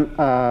 and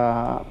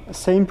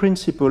same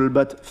principle,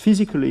 but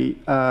physically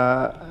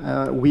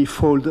we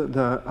fold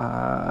the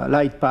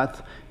light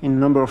path in a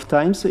number of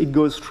times. It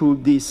goes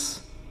through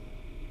this.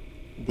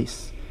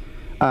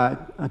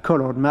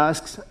 colored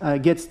masks,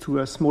 gets to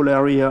a small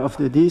area of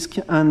the disk,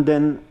 and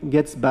then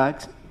gets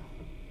back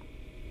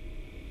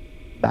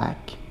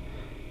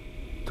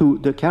to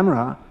the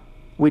camera,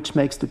 which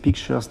makes the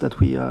pictures that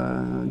we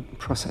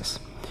process.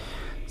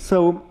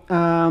 So,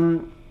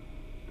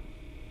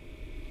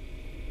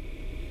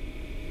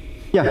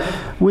 yeah,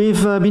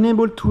 we've been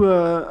able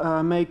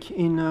to make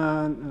in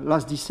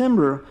last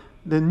December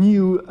the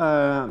new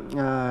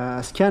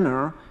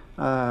scanner,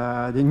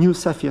 the new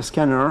Sapphire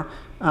scanner,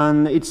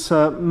 and it's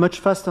much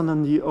faster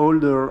than the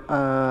older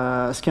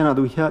scanner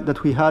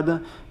that we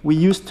had. We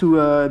used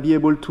to be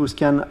able to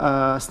scan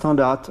a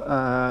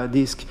standard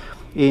disk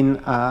in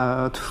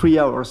 3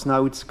 hours.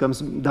 Now it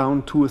comes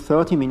down to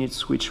 30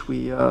 minutes, which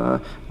we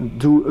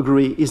do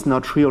agree is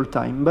not real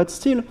time, but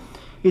still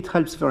it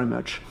helps very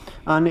much.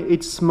 And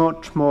it's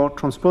much more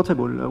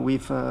transportable.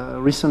 We've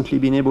recently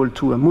been able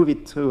to move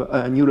it to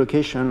a new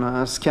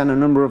location, scan a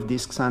number of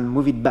disks, and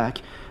move it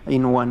back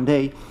in one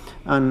day.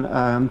 And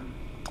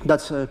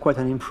that's quite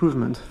an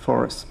improvement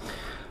for us.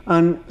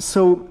 And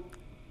so,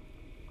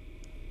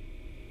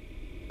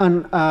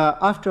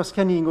 after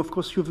scanning, of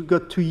course, you've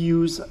got to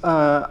use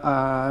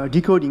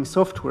decoding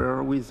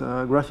software with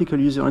a graphical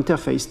user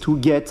interface to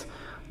get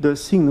the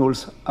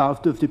signals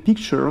out of the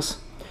pictures.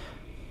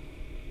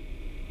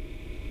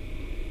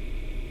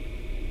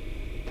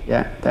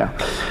 Yeah, there.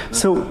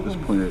 So,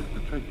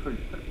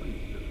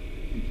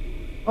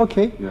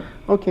 okay, yeah.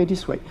 Okay,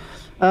 this way.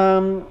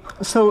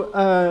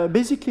 So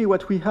basically,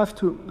 what we have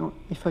to,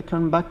 if I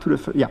come back to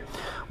the, yeah,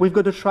 we've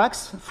got the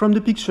tracks. From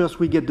the pictures,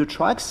 we get the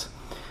tracks.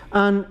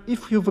 And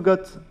if you've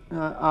got,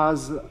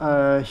 as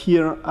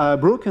here,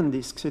 broken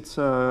discs, it's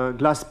a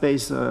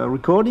glass-based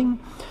recording,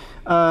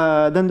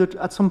 then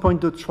at some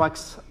point the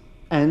tracks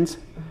end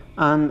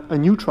and a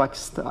new track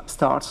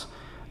starts.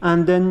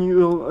 And then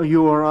you're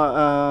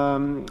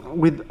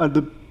with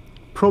the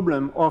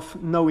problem of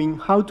knowing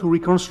how to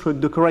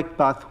reconstruct the correct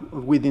path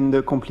within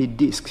the complete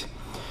disk.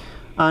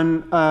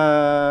 And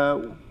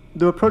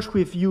the approach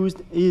we've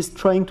used is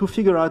trying to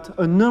figure out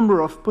a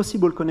number of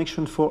possible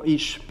connections for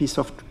each piece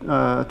of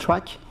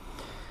track.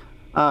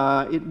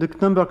 The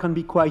number can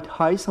be quite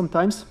high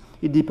sometimes.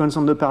 It depends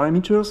on the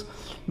parameters.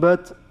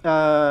 But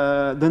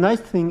the nice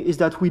thing is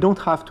that we don't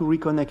have to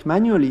reconnect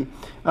manually.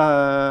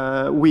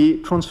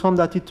 We transform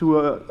that into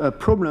a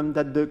problem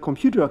that the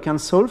computer can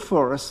solve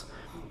for us.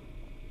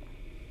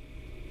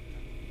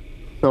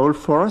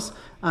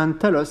 And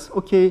tell us,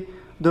 okay,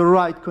 the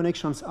right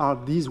connections are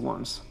these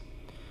ones.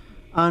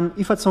 And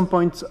if at some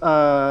point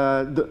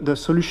the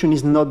solution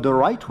is not the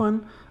right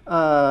one,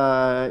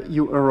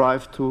 you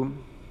arrive to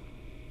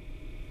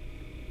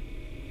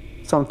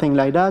something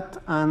like that,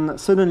 and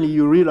suddenly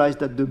you realize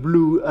that the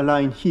blue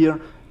line here,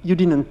 you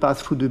didn't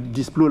pass through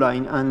this blue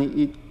line, and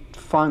it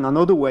found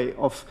another way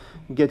of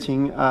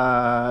getting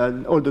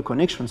all the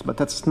connections, but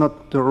that's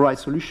not the right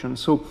solution.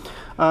 So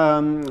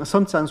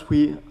sometimes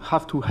we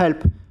have to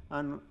help,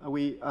 and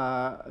we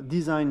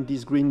design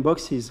these green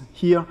boxes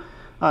here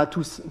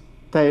to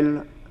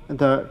tell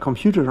the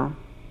computer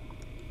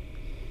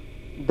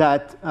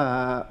that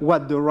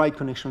what the right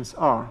connections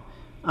are.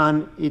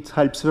 And it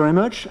helps very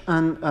much.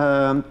 And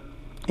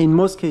in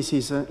most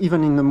cases,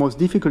 even in the most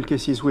difficult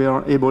cases, we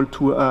are able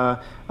to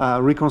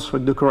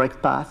reconstruct the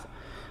correct path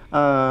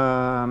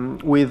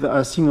with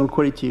a signal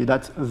quality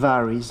that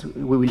varies,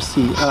 we will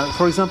see.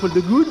 For example,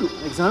 the good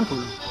example.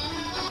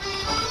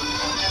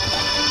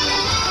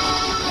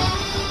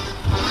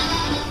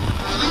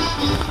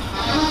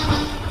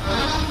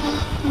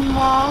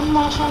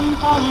 Mamma, son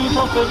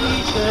tanto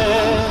felice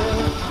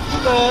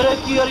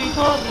perché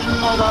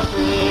ritorno da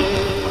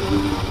te.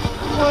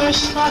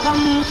 Questa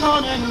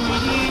canzone mi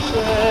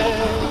dice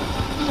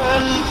che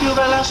il più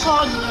bel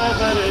sogno è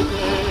per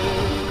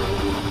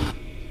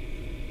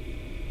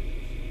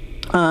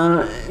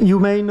te. You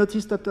may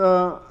notice that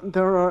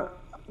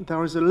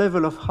there is a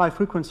level of high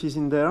frequencies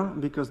in there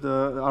because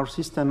our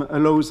system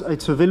allows,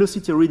 it's a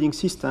velocity reading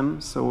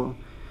system, so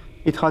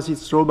it has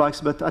its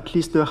drawbacks, but at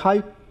least the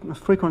high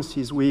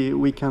frequencies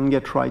we can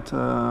get right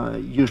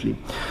usually.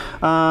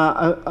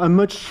 A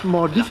much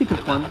more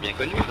difficult one. Bien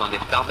connu,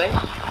 Jean Bergh,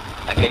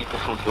 à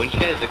qualification sur une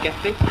chaise de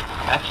café,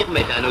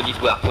 affirmait à un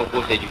auditoire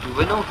composé du tout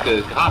venant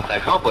que grâce à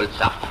Jean-Paul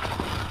Sartre,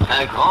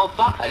 un grand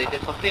pas allait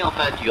être fait en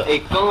peinture et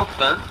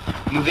qu'enfin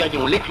nous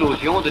verrions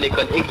l'éclosion de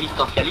l'école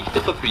existentialiste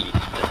populiste.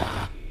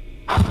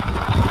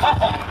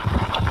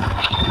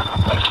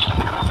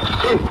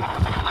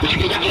 Je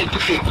suis déjà bien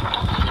touché.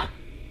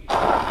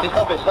 C'est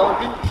ça, fait ça,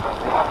 aucune.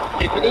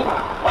 C'est fini?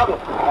 Bravo.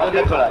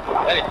 Allez,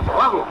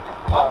 bravo.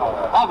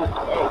 Bravo.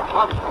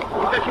 Bravo.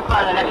 Ne cherchez pas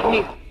à la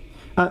finir.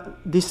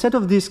 This set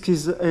of discs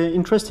is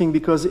interesting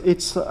because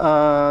it's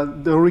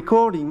the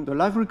recording, the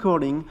live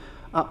recording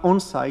on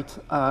site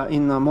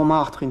in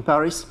Montmartre in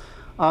Paris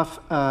of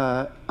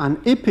an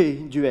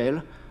épée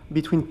duel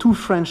between two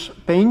French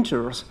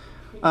painters.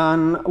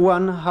 And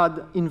one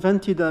had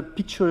invented a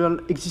pictorial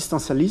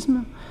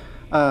existentialism,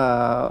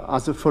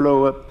 as a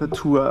follow-up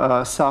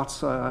to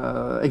Sartre's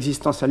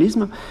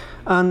existentialism.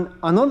 And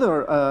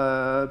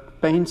another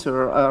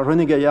painter,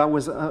 René Gaillard,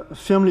 was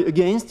firmly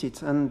against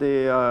it, and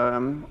they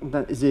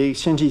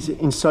exchanged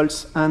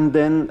insults and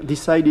then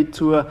decided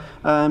to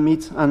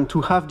meet and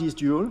to have this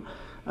duel.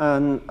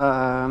 And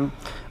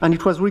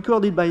it was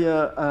recorded by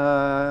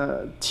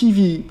a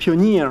TV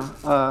pioneer,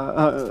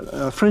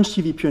 a French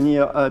TV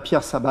pioneer,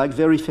 Pierre Sabag,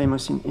 very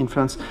famous in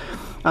France.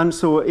 And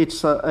so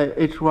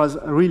it was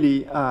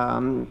really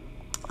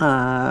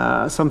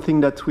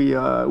something that we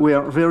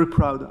are very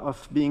proud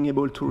of being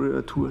able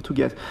to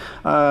get.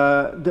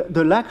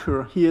 The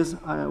lacquer here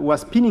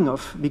was pinning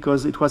off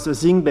because it was a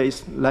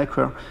zinc-based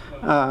lacquer,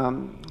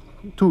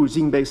 two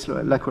zinc-based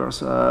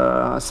lacquers,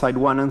 side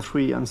 1 and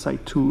 3 and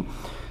side 2.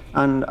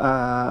 And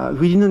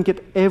we didn't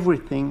get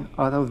everything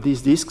out of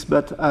these discs,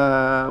 but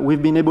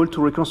we've been able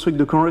to reconstruct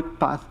the correct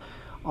path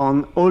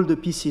on all the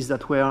pieces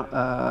that were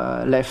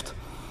left.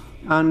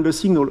 And the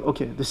signal,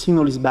 okay, the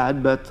signal is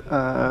bad, but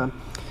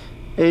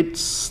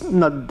it's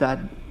not that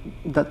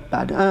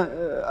bad.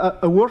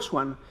 A worse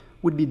one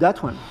would be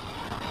that one.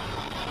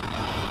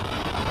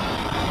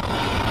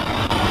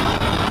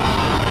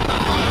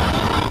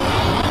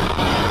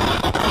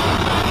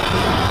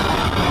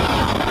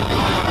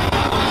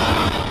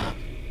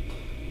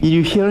 Did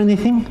you hear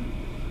anything?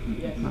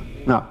 Yes.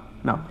 No.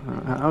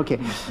 Okay.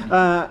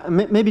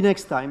 Maybe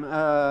next time.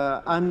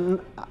 I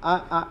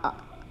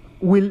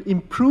will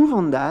improve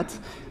on that,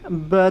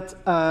 but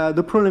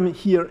the problem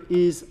here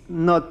is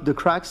not the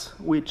cracks,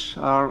 which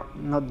are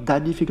not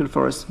that difficult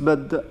for us,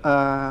 but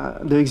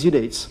the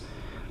exudates.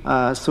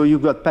 So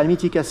you've got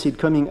palmitic acid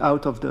coming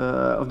out of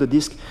the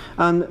disc,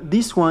 and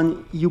this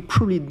one you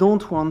probably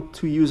don't want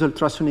to use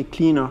ultrasonic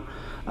cleaner.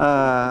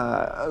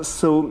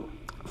 So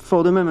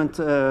for the moment,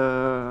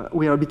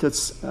 we are a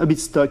bit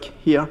stuck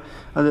here.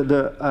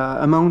 The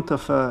amount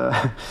of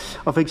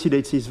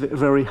exudates is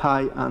very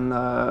high, and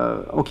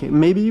okay,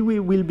 maybe we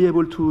will be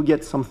able to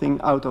get something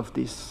out of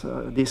this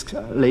disc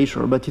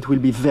later, but it will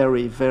be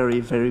very, very,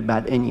 very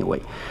bad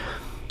anyway.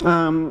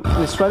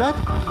 Let's try that.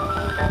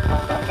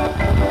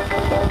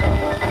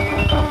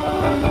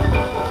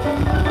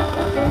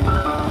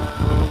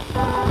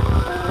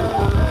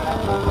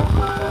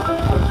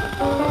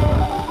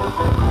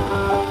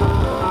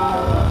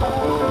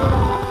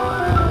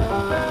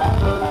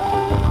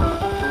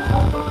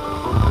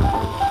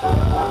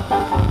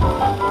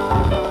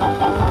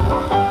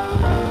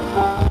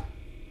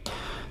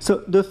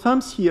 So the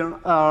thumbs here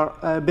are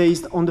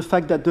based on the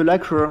fact that the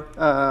lacquer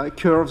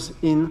curves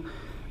in,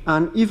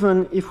 and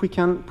even if we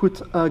can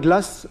put a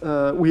glass,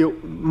 we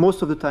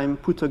most of the time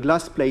put a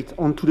glass plate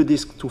onto the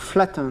disc to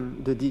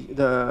flatten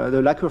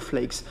the lacquer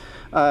flakes,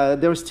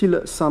 there is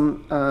still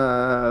some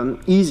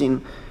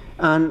easing,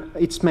 and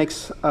it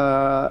makes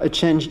a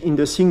change in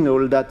the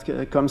signal that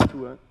comes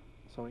to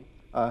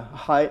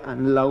high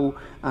and low,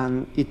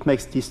 and it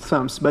makes these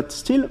thumbs. But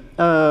still,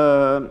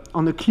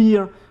 on a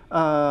clear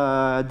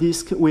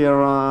disc, we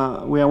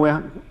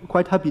are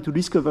quite happy to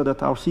discover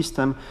that our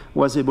system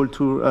was able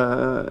to,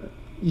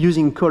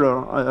 using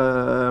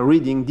color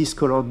reading,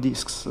 discolored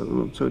discs.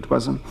 So it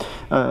was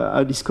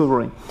a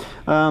discovery.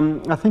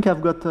 I think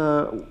I've got.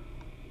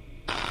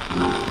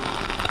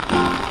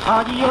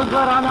 Adios,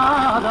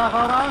 Granada,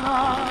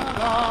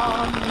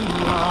 Granada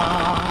mia.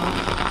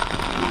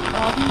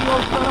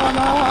 Adios,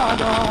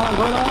 Granada,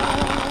 Granada.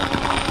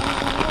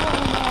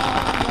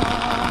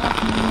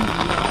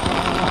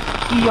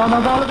 Io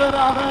non voglio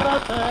avere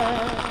te,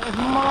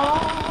 ma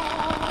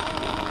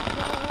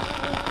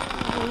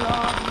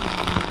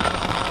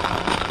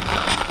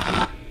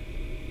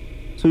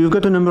so you've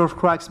got a number of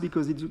cracks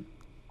because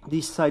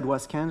this side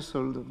was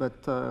cancelled,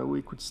 but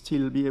we could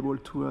still be able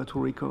to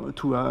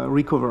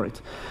recover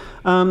it.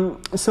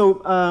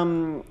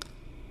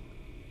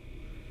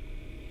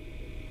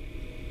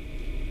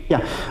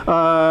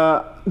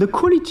 The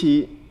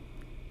quality.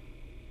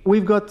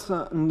 We've got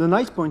the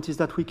nice point is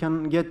that we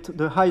can get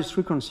the highest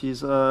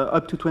frequencies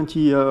up to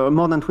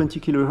more than 20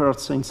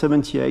 kilohertz in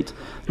 78,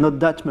 not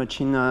that much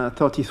in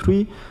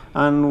 33,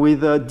 and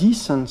with a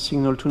decent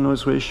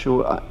signal-to-noise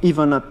ratio,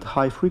 even at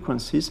high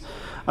frequencies.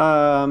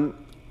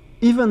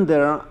 Even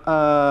there,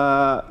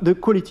 the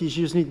quality is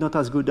usually not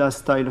as good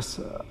as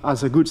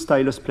a good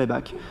stylus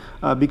playback,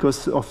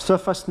 because of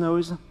surface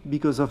noise,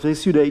 because of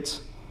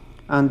exudates.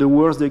 And the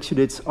worse the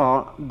exudates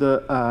are,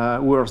 the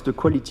worse the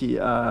quality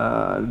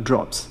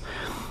drops.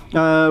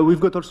 We've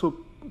got also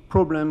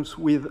problems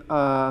with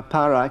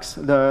parallax.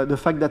 The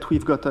fact that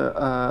we've got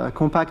a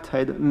compact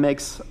head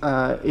makes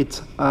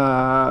it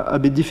a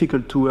bit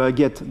difficult to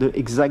get the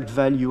exact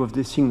value of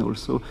the signal.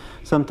 So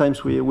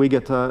sometimes we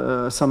get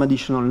some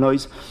additional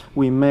noise.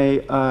 We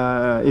may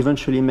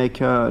eventually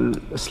make a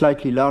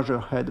slightly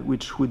larger head,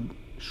 which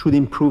should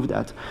improve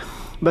that.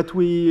 But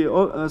we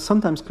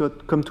sometimes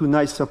come to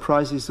nice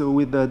surprises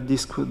with the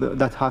discs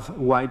that have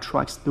wide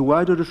tracks. The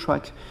wider the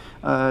track,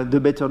 the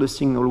better the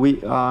signal.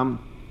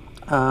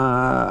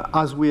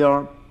 As we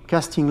are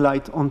casting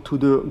light onto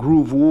the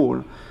groove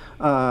wall,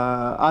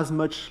 as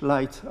much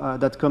light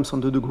that comes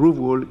onto the groove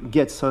wall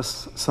gets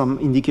us some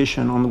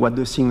indication on what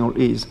the signal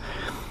is.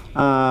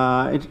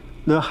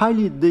 The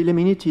highly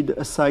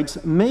delaminated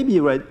sides may be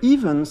read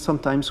even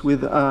sometimes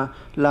with a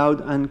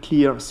loud and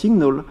clear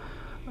signal,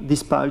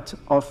 despite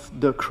of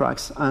the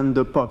cracks and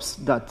the pops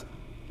that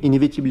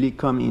inevitably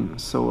come in.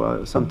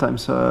 So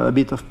sometimes a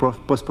bit of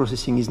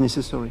post-processing is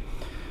necessary.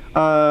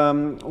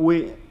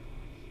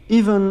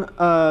 Even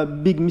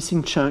big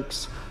missing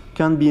chunks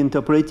can be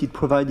interpolated,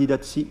 provided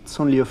that it's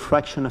only a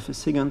fraction of a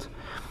second.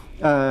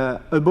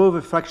 Above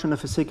a fraction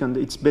of a second,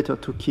 it's better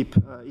to keep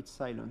it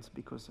silent,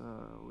 because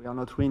we are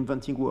not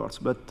reinventing words,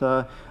 but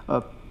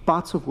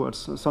parts of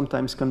words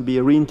sometimes can be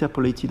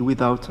reinterpolated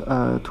without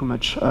too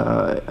much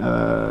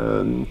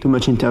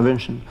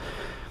intervention.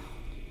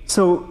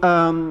 So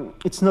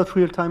it's not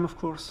real time, of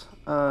course.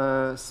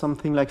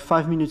 Something like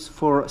 5 minutes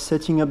for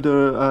setting up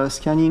the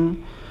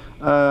scanning,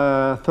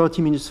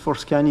 30 minutes for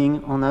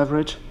scanning on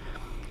average.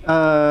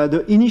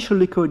 The initial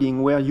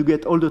decoding, where you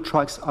get all the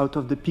tracks out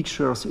of the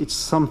pictures, it's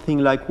something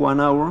like 1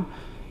 hour.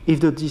 If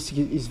the disk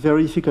is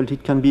very difficult,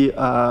 it can be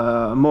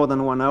more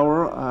than 1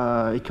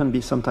 hour. It can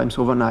be sometimes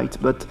overnight,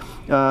 but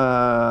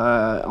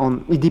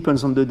it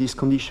depends on the disk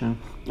condition.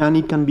 And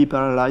it can be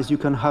parallelized. You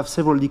can have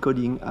several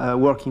decoding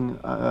working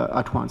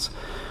at once.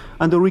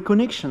 And the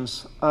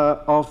reconnections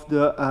of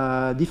the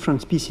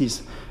different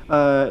pieces,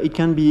 it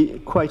can be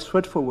quite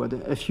straightforward.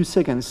 A few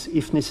seconds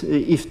if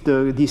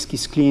the disk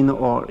is clean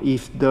or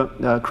if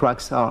the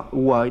cracks are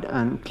wide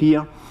and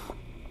clear.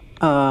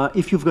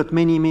 If you've got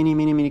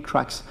many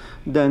cracks,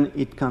 then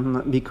it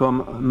can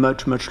become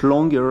much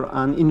longer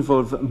and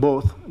involve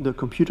both the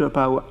computer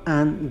power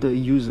and the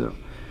user.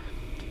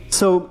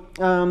 So,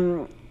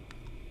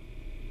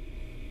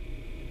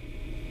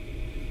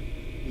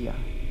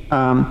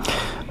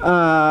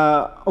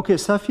 okay,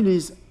 Safil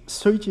is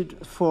suited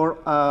for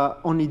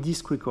only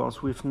disk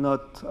records. We've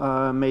not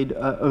made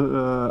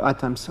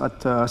attempts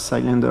at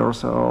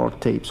cylinders or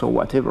tapes or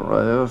whatever.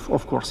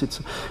 Of course,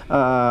 it's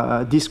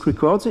disk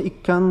records.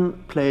 It can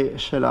play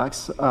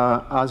shellacs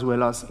as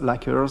well as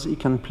lacquers. It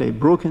can play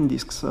broken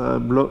disks,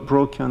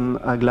 broken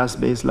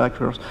glass-based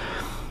lacquers.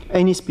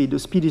 Any speed. The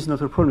speed is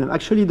not a problem.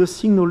 Actually, the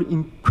signal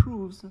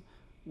improves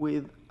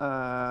with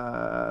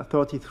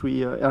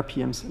 33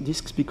 RPMs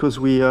disks, because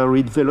we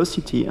read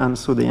velocity, and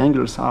so the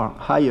angles are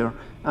higher,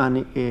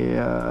 and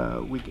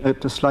we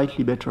get a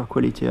slightly better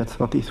quality at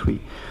 33.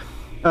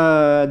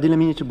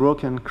 Delaminated,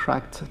 broken,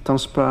 cracked,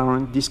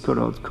 transparent,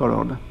 discolored,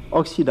 colored,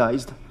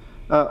 oxidized.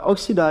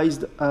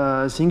 Oxidized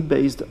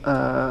zinc-based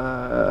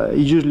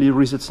usually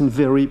results in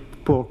very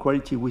poor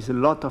quality with a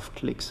lot of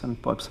clicks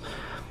and pops.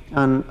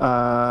 And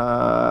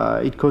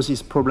it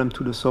causes problem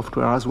to the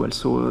software as well.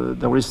 So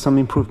there is some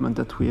improvement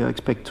that we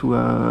expect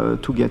to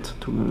get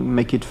to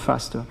make it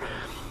faster.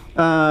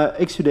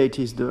 Exudate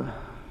is the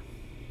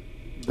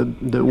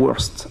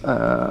worst.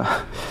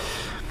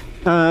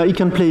 It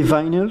can play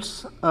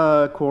vinyls,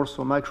 coarse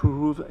or micro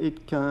groove.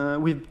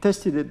 We've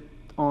tested it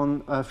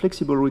on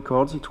flexible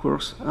records. It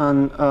works,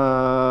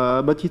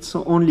 but it's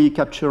only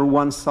capture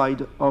one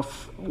side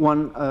of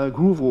one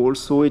groove wall,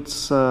 so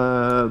it's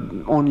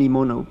only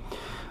mono.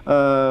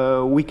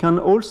 We can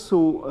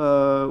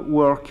also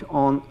work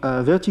on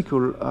a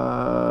vertical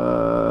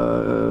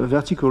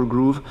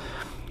groove.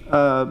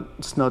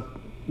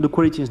 The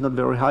quality is not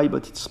very high,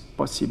 but it's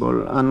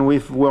possible. And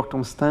we've worked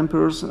on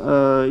stampers.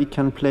 It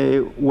can play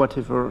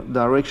whatever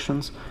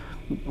direction.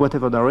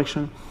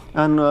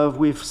 And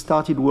we've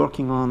started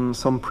working on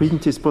some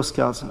printed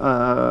postcards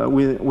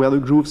where the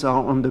grooves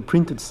are on the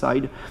printed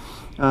side,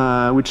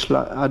 which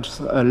adds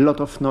a lot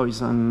of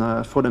noise.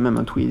 And for the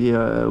moment, we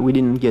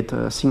didn't get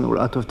a signal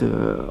out of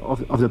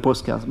the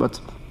postcards,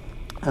 but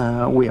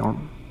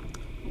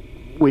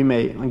we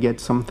may get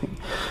something.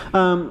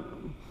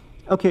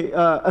 Okay,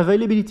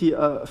 availability,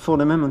 for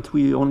the moment,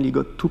 we only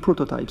got 2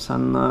 prototypes,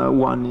 and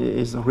one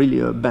is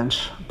really a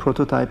bench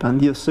prototype, and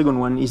the second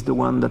one is the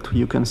one that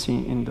you can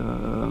see in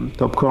the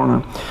top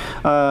corner.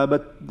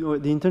 But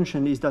the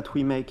intention is that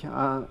we make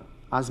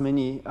as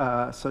many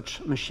such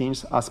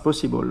machines as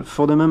possible.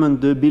 For the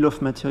moment, the bill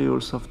of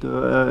materials of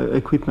the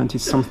equipment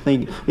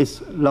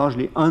is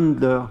largely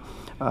under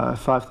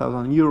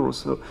 5,000 euros.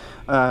 So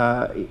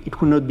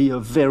it will not be a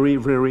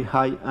very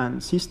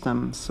high-end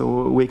system.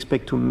 So we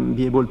expect to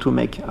be able to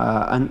make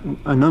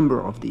a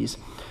number of these.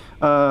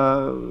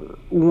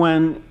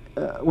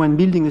 When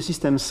building a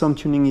system, some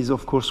tuning is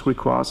of course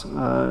required,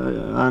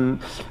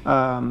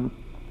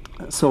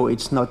 so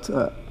it's not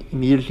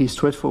immediately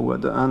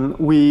straightforward. And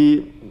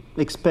we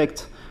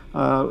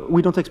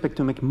don't expect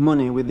to make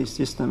money with this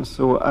system,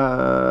 so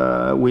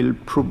we'll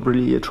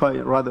probably try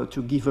rather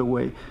to give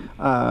away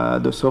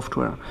the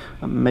software.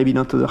 Maybe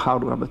not the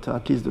hardware, but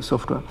at least the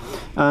software.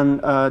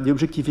 And the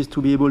objective is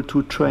to be able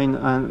to train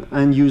an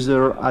end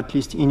user, at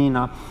least in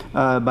INA,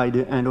 by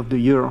the end of the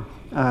year,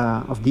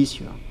 of this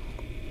year.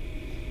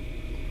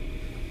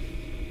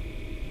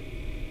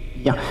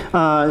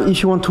 Yeah,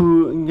 if you want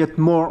to get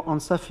more on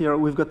Sapphire,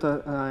 we've got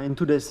in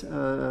today's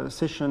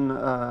session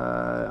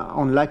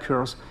on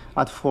lacquers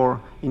at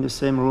 4 in the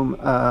same room.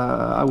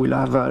 I will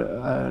have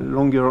a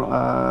longer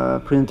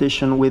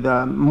presentation with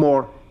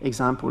more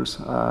examples.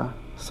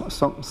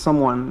 Some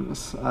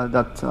ones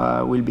that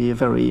will be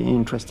very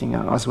interesting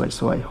as well.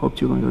 So I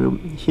hope you're going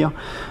to hear.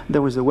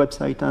 There is a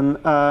website, and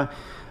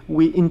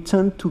we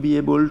intend to be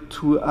able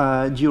to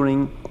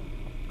during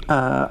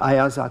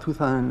IASA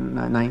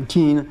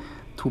 2019.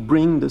 To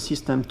bring the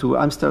system to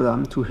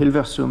Amsterdam, to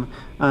Hilversum,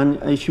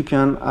 and if you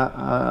can,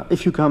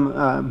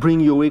 bring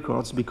your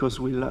records, because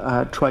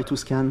we'll try to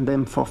scan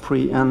them for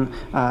free and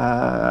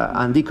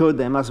decode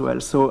them as well.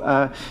 So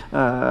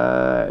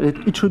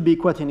it should be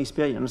quite an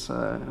experience.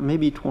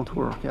 Maybe it won't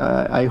work.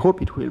 I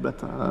hope it will,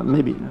 but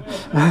maybe.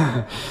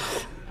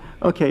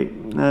 Okay,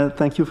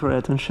 thank you for your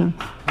attention.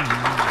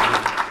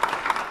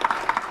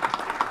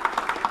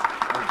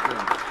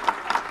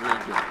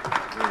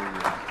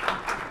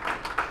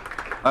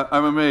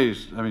 I'm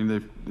amazed. I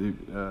mean,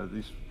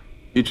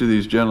 each of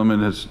these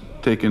gentlemen has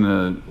taken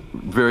a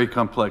very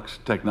complex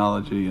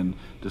technology and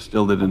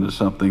distilled it into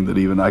something that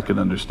even I could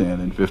understand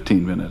in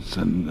 15 minutes.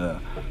 And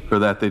for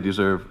that, they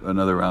deserve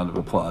another round of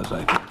applause,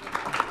 I think.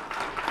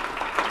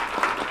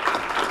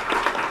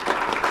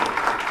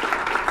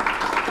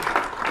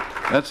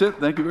 That's it.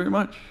 Thank you very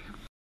much.